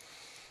 So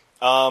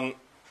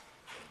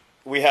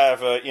we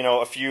have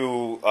a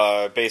few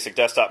basic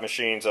desktop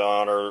machines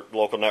on our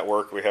local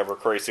network. We have our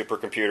Cray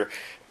supercomputer,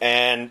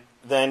 and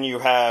then you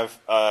have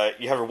a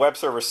web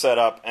server set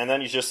up, and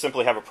then you just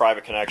simply have a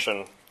private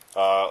connection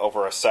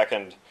over a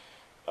second.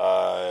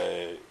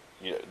 The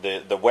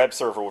web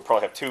server would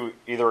probably have two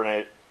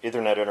Ethernet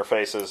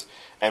interfaces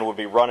and would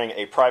be running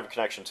a private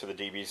connection to the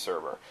DB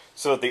server.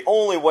 So that the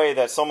only way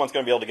that someone's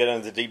going to be able to get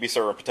into the DB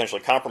server and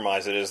potentially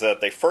compromise it is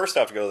that they first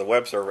have to go to the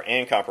web server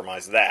and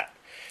compromise that.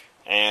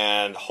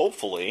 And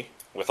hopefully,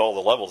 with all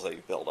the levels that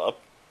you build up,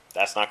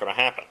 that's not going to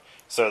happen.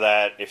 So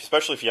that,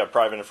 especially if you have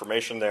private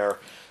information there,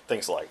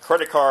 things like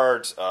credit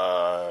cards,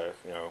 username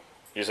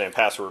and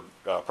password,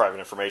 private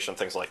information,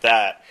 things like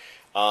that.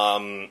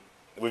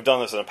 We've done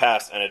this in the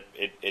past, and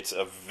it's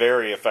a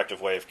very effective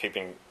way of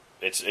keeping.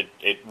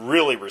 It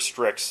really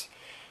restricts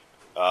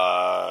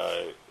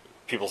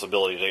people's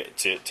ability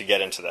to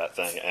get into that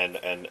thing,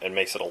 and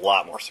makes it a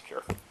lot more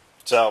secure.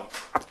 So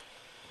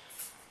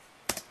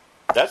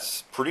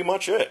that's pretty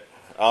much it.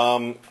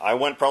 I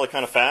went probably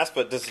kind of fast,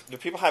 but do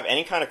people have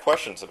any kind of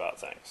questions about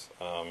things?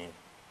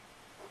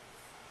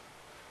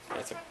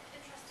 What type of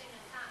interesting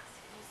attacks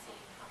have you seen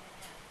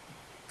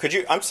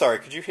coming in? I'm sorry,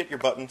 could you hit your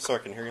button so I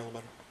can hear you a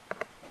little better?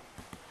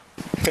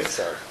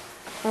 Sorry.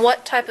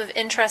 What type of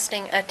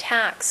interesting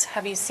attacks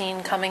have you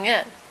seen coming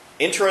in?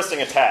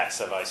 Interesting attacks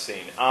have I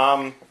seen.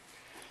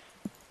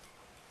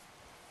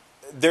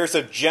 There's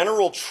a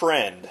general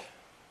trend.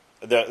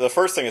 The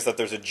first thing is that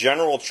there's a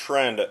general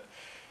trend.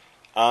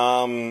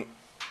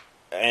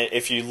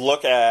 If you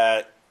look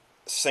at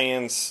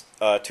SANS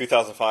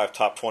 2005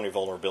 Top 20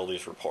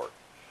 Vulnerabilities Report,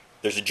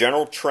 there's a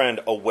general trend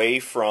away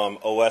from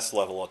OS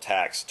level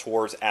attacks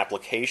towards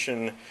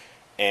application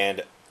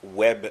and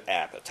web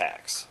app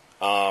attacks.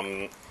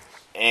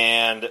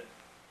 And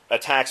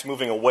attacks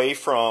moving away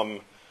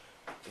from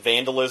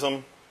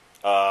vandalism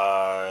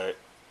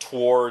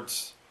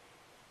towards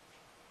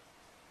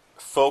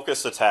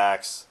focused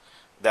attacks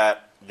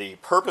that the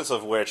purpose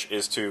of which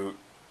is to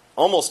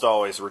almost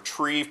always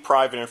retrieve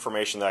private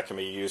information that can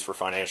be used for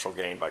financial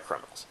gain by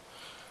criminals.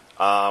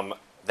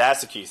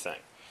 That's the key thing.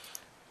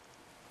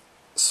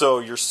 So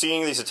you're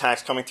seeing these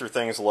attacks coming through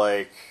things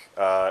like,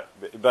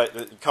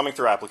 but coming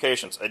through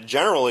applications.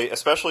 Generally,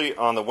 especially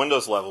on the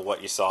Windows level,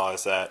 what you saw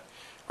is that,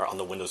 or on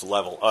the Windows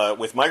level,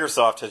 with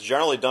Microsoft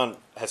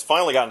has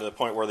finally gotten to the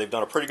point where they've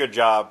done a pretty good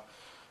job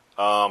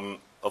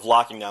of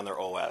locking down their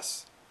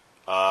OS.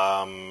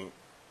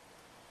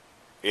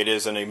 It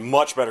is in a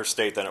much better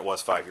state than it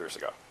was 5 years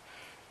ago.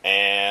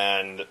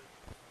 And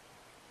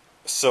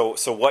so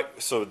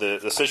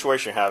the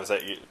situation you have is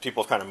that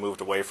people kind of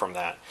moved away from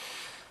that.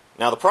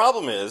 Now the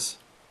problem is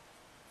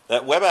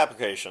that web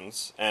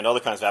applications and other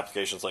kinds of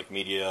applications like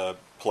media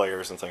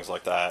players and things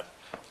like that,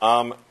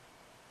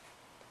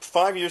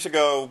 5 years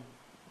ago,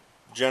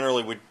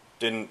 generally we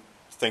didn't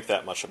think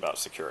that much about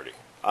security.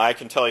 I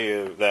can tell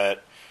you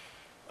that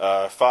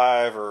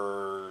 5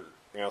 or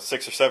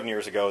 6 or 7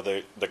 years ago,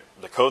 the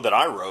code that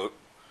I wrote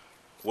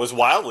was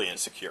wildly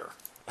insecure.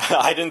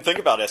 I didn't think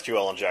about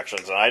SQL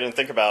injections, and I didn't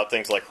think about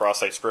things like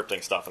cross-site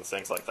scripting stuff and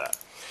things like that.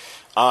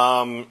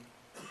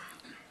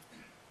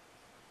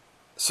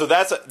 So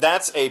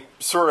that's a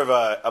sort of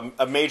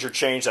a major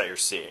change that you're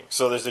seeing.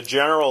 So there's a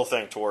general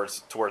thing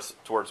towards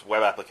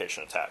web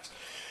application attacks.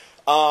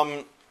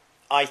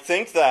 I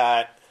think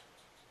that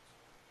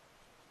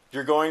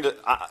you're going to.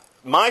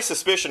 My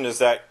suspicion is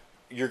that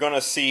you're going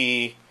to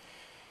see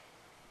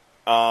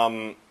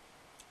some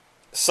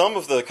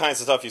of the kinds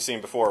of stuff you've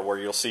seen before, where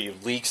you'll see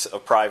leaks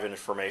of private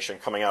information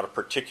coming out of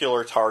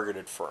particular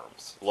targeted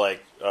firms.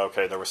 Like,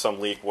 okay, there was some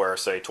leak where,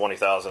 say,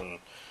 20,000,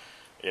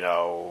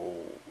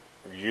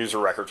 user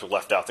records were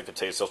left out that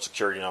contain social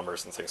security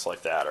numbers and things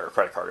like that, or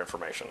credit card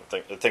information,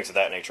 things of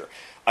that nature.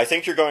 I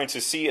think you're going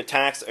to see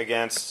attacks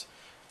against.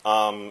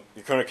 You're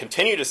going to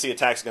continue to see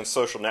attacks against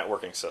social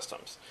networking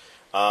systems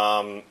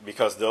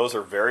because those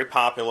are very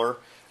popular,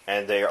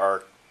 and they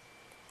are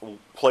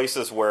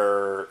places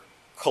where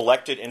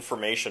collected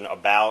information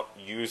about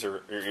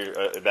information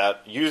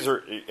about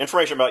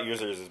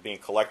users is being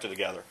collected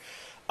together,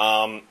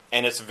 and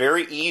it's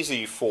very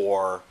easy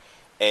for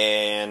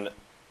some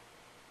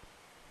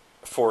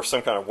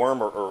kind of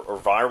worm or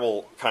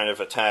viral kind of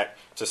attack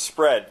to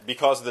spread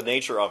because of the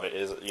nature of it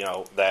is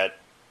that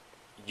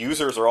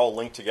users are all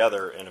linked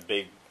together in a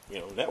big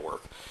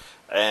network,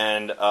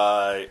 and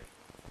I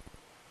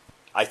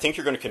think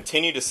you're going to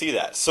continue to see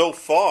that. So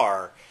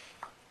far,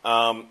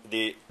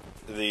 the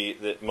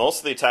most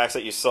of the attacks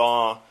that you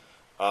saw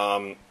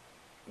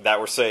that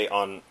were, say,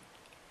 on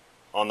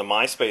the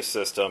MySpace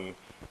system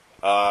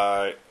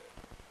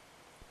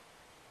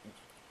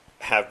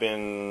have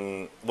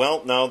been,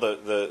 well, no,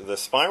 the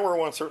spyware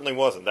one certainly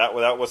wasn't. That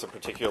was a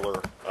particular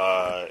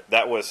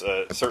that was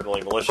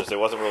certainly malicious. It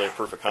wasn't really a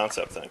proof of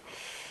concept thing.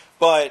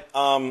 But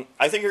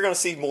I think you're going to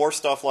see more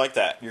stuff like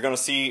that. You're going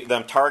to see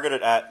them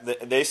targeted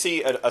at. They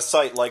see a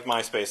site like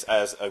MySpace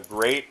as a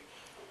great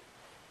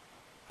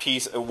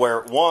piece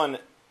where, one,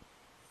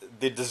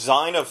 the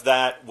design of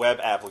that web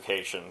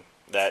application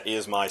that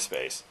is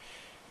MySpace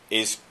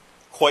is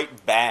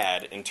quite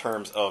bad in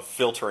terms of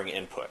filtering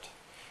input.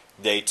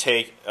 They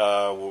take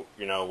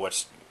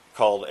what's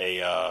called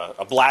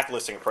a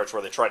blacklisting approach,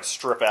 where they try to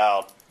strip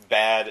out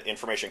bad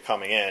information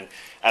coming in,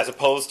 as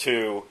opposed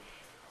to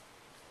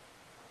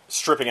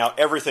stripping out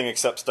everything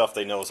except stuff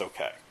they know is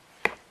okay.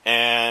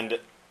 And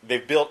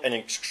they've built an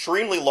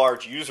extremely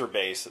large user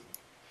base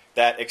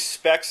that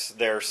expects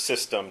their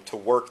system to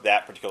work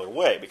that particular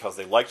way, because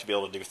they like to be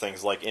able to do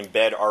things like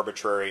embed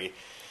arbitrary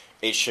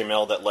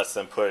HTML that lets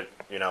them put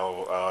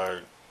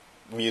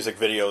music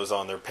videos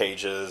on their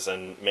pages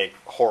and make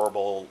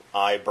horrible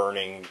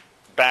eye-burning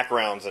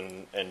backgrounds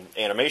and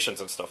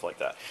animations and stuff like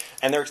that.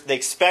 And they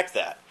expect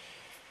that.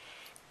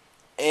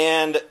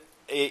 And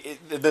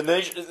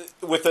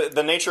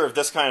the nature of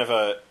this kind of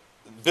a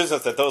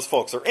business that those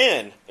folks are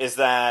in is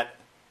that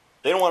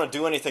they don't want to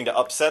do anything to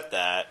upset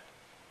that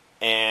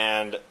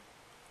and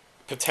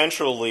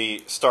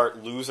potentially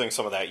start losing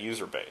some of that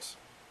user base.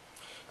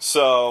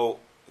 So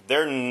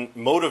they're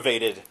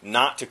motivated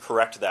not to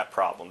correct that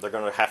problem. They're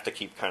going to have to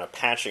keep kind of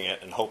patching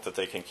it and hope that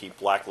they can keep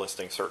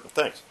blacklisting certain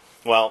things.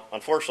 Well,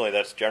 unfortunately,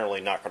 that's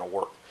generally not going to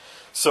work.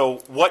 So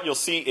what you'll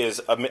see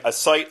is a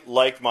site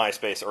like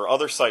MySpace or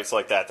other sites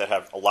like that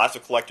have lots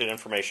of collected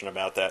information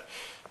about that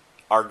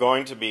are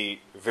going to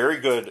be very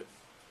good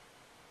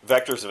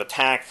vectors of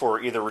attack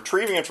for either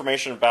retrieving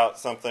information about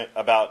something,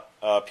 about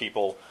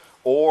people,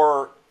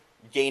 or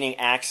gaining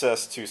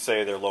access to,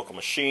 say, their local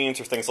machines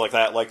or things like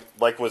that,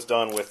 like was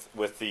done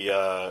with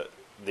the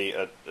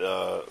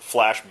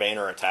Flash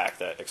Banner attack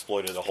that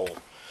exploited a hole.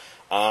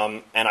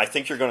 And I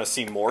think you're going to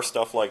see more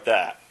stuff like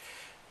that.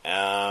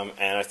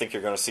 And I think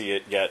you're going to see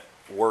it get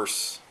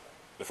worse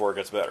before it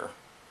gets better.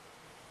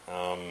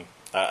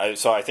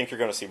 So I think you're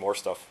going to see more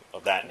stuff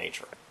of that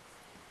nature.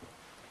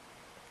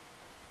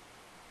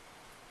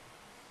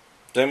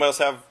 Does anybody else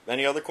have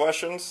any other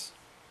questions?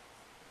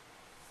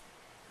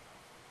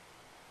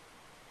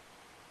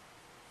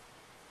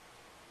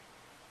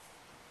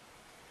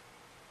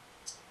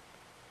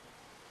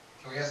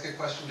 Can we ask a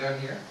question down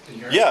here? Can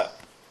you hear Yeah.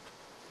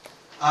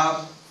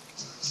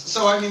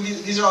 So, I mean,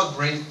 these are all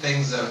great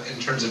things in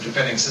terms of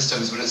defending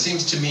systems, but it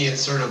seems to me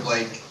it's sort of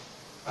like,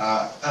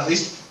 at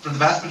least for the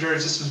vast majority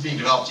of systems being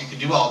developed, you can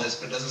do all this,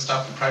 but it doesn't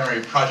stop the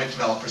primary project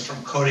developers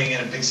from coding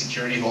in a big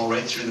security hole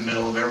right through the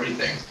middle of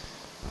everything.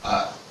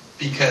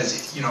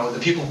 Because, you know, the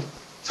people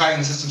tying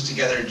the systems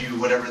together do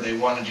whatever they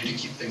want to do to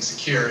keep things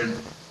secure, and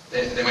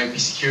they might be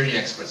security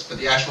experts, but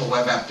the actual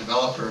web app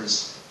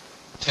developers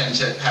tend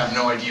to have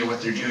no idea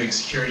what they're doing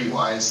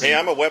security-wise. Hey,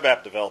 I'm a web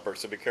app developer,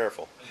 so be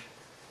careful.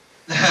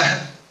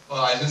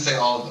 Well, I didn't say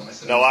all of them. I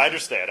said No, I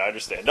understand.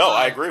 No,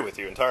 I agree with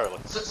you entirely.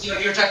 So, you know,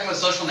 you're talking about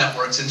social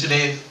networks, and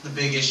today the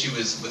big issue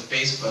is with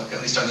Facebook,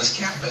 at least on this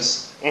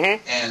campus,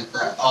 and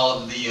all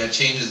of the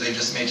changes they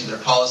just made to their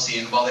policy.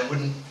 And while they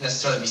wouldn't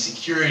necessarily be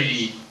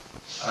security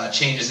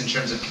changes in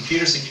terms of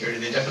computer security,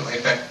 they definitely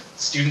affect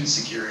student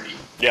security.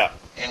 Yeah.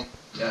 And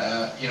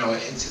you know,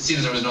 it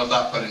seems there was no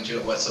thought put into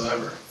it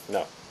whatsoever.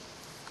 No.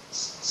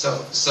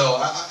 So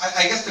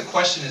I guess the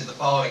question is the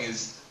following: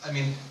 I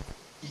mean,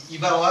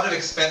 you've got a lot of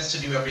expense to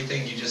do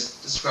everything you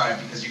just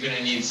described because you're going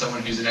to need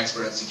someone who's an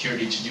expert at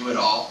security to do it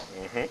all.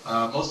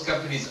 Most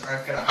companies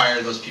aren't going to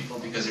hire those people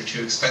because they're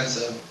too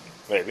expensive.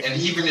 Maybe. And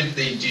even if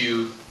they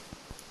do,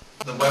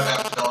 the web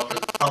app developers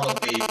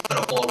probably put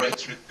a hole right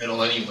through the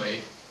middle anyway.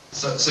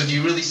 So do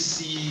you really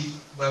see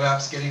web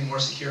apps getting more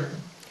secure?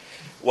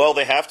 Well,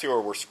 they have to,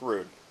 or we're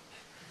screwed.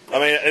 I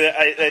mean,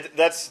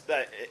 that's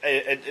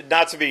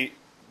not to be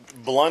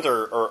blunt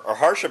or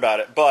harsh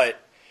about it, but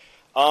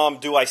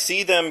do I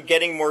see them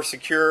getting more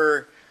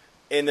secure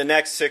in the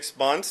next 6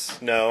 months?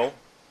 No.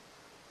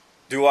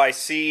 Do I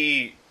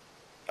see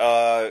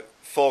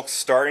folks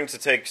starting to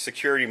take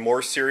security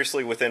more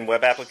seriously within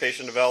web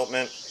application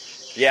development?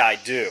 Yeah, I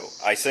do.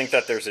 I think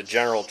that there's a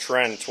general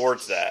trend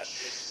towards that.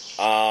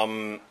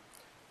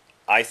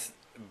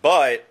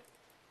 But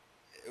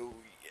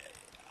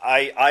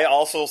I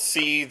also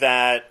see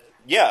that,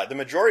 yeah, the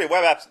majority of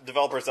web app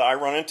developers that I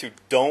run into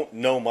don't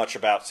know much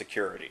about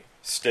security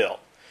still.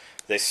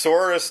 They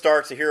sort of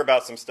start to hear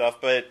about some stuff,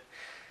 but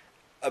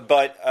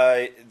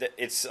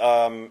it's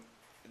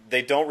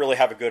they don't really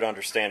have a good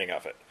understanding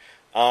of it.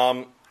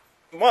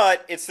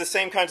 But it's the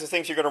same kinds of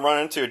things you're going to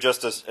run into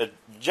just as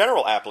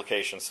general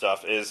application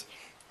stuff.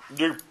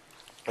 Do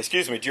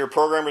your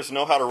programmers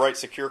know how to write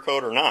secure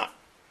code or not?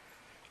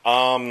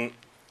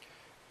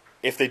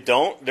 If they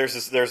don't,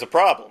 there's a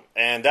problem,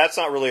 and that's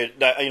not really,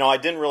 you know, I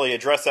didn't really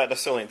address that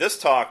necessarily in this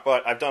talk,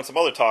 but I've done some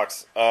other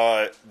talks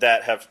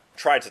that have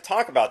tried to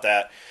talk about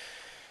that.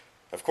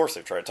 Of course,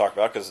 they've tried to talk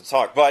about it because it's a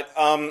talk, but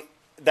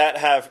that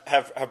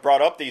have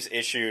brought up these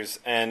issues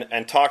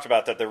and talked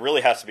about that there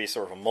really has to be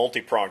sort of a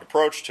multi-pronged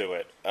approach to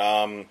it.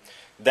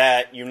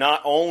 That you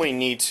not only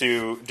need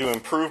to do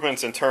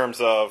improvements in terms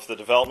of the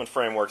development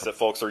frameworks that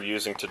folks are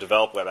using to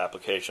develop web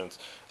applications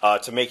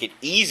to make it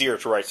easier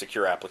to write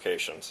secure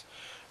applications,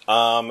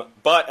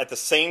 but at the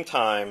same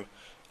time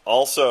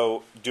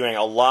also doing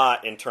a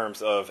lot in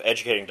terms of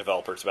educating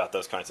developers about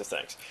those kinds of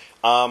things.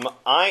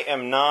 I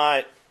am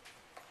not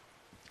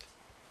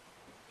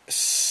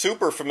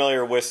super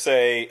familiar with,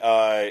 say,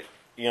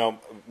 you know,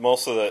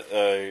 most of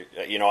the,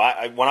 you know,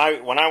 when I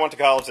went to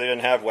college, they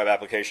didn't have web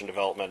application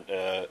development,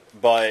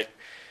 but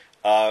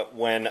my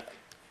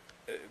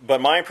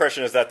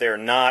impression is that they're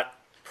not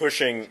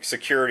pushing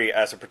security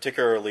as a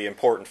particularly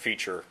important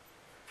feature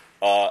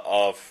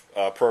of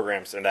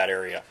programs in that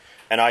area,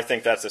 and I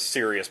think that's a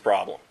serious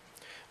problem.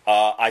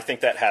 I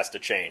think that has to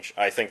change.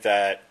 I think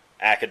that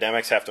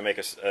academics have to make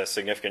a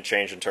significant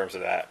change in terms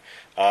of that.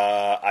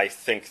 I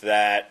think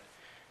that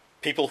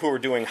people who are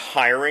doing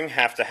hiring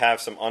have to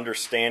have some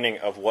understanding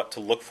of what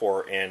to look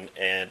for in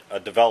a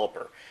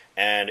developer.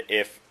 And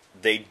if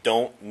they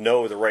don't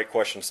know the right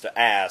questions to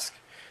ask,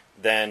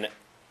 then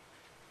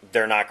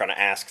they're not going to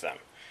ask them.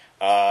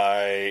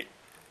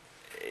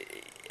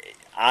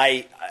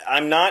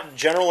 I'm not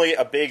generally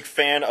a big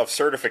fan of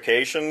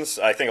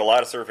certifications. I think a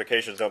lot of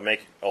certifications don't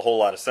make a whole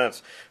lot of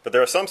sense. But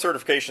there are some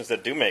certifications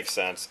that do make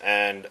sense.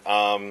 And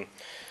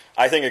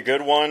I think a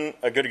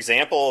good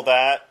example of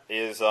that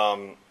is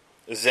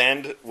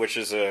Zend, which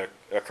is a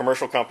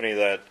commercial company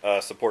that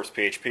supports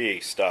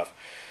PHP stuff,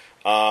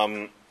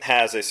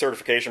 has a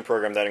certification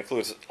program that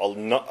includes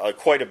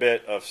quite a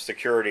bit of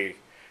security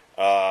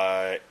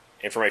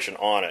information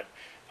on it.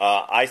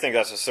 I think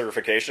that's a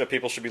certification that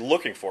people should be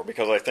looking for,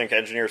 because I think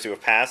engineers who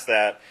have passed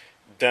that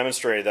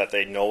demonstrated that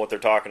they know what they're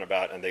talking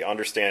about and they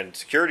understand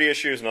security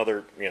issues and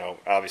other,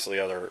 obviously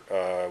other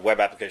web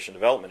application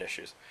development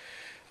issues.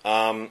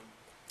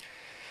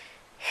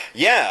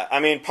 Yeah, I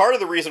mean, part of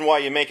the reason why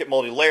you make it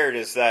multi-layered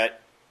is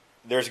that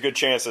there's a good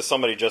chance that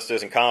somebody just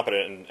isn't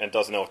competent and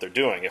doesn't know what they're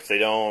doing. If they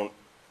don't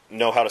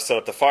know how to set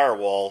up the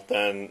firewall,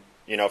 then,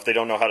 if they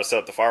don't know how to set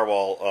up the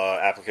firewall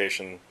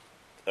application,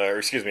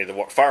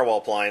 the firewall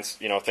appliance,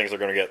 things are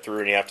going to get through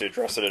and you have to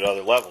address it at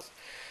other levels.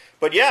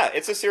 But yeah,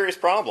 it's a serious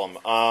problem.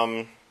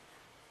 I'm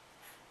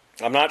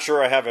not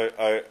sure I have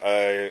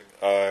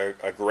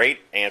a great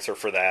answer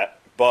for that,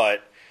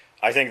 but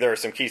I think there are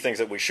some key things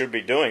that we should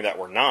be doing that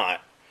we're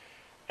not.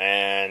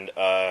 And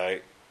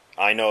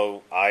I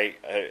know I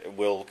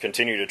will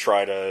continue to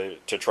try to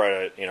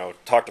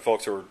talk to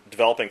folks who are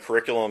developing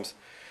curriculums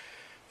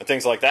and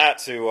things like that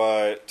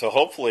to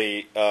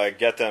hopefully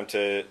get them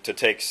to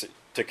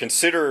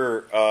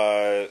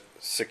consider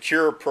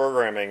secure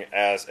programming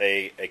as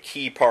a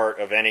key part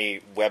of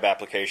any web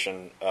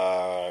application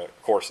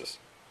courses,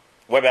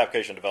 web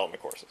application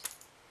development courses.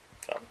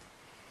 So,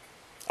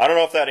 I don't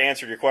know if that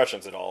answered your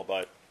questions at all,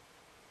 but.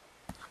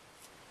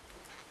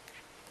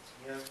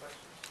 Any other questions?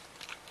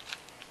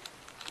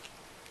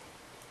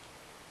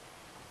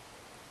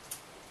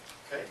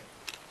 Okay,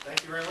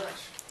 thank you very much.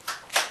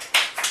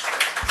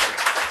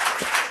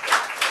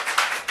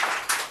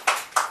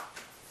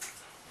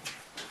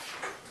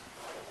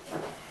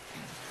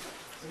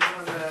 Does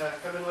anyone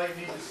come in late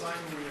need to sign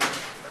the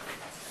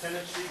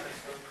attendance sheet?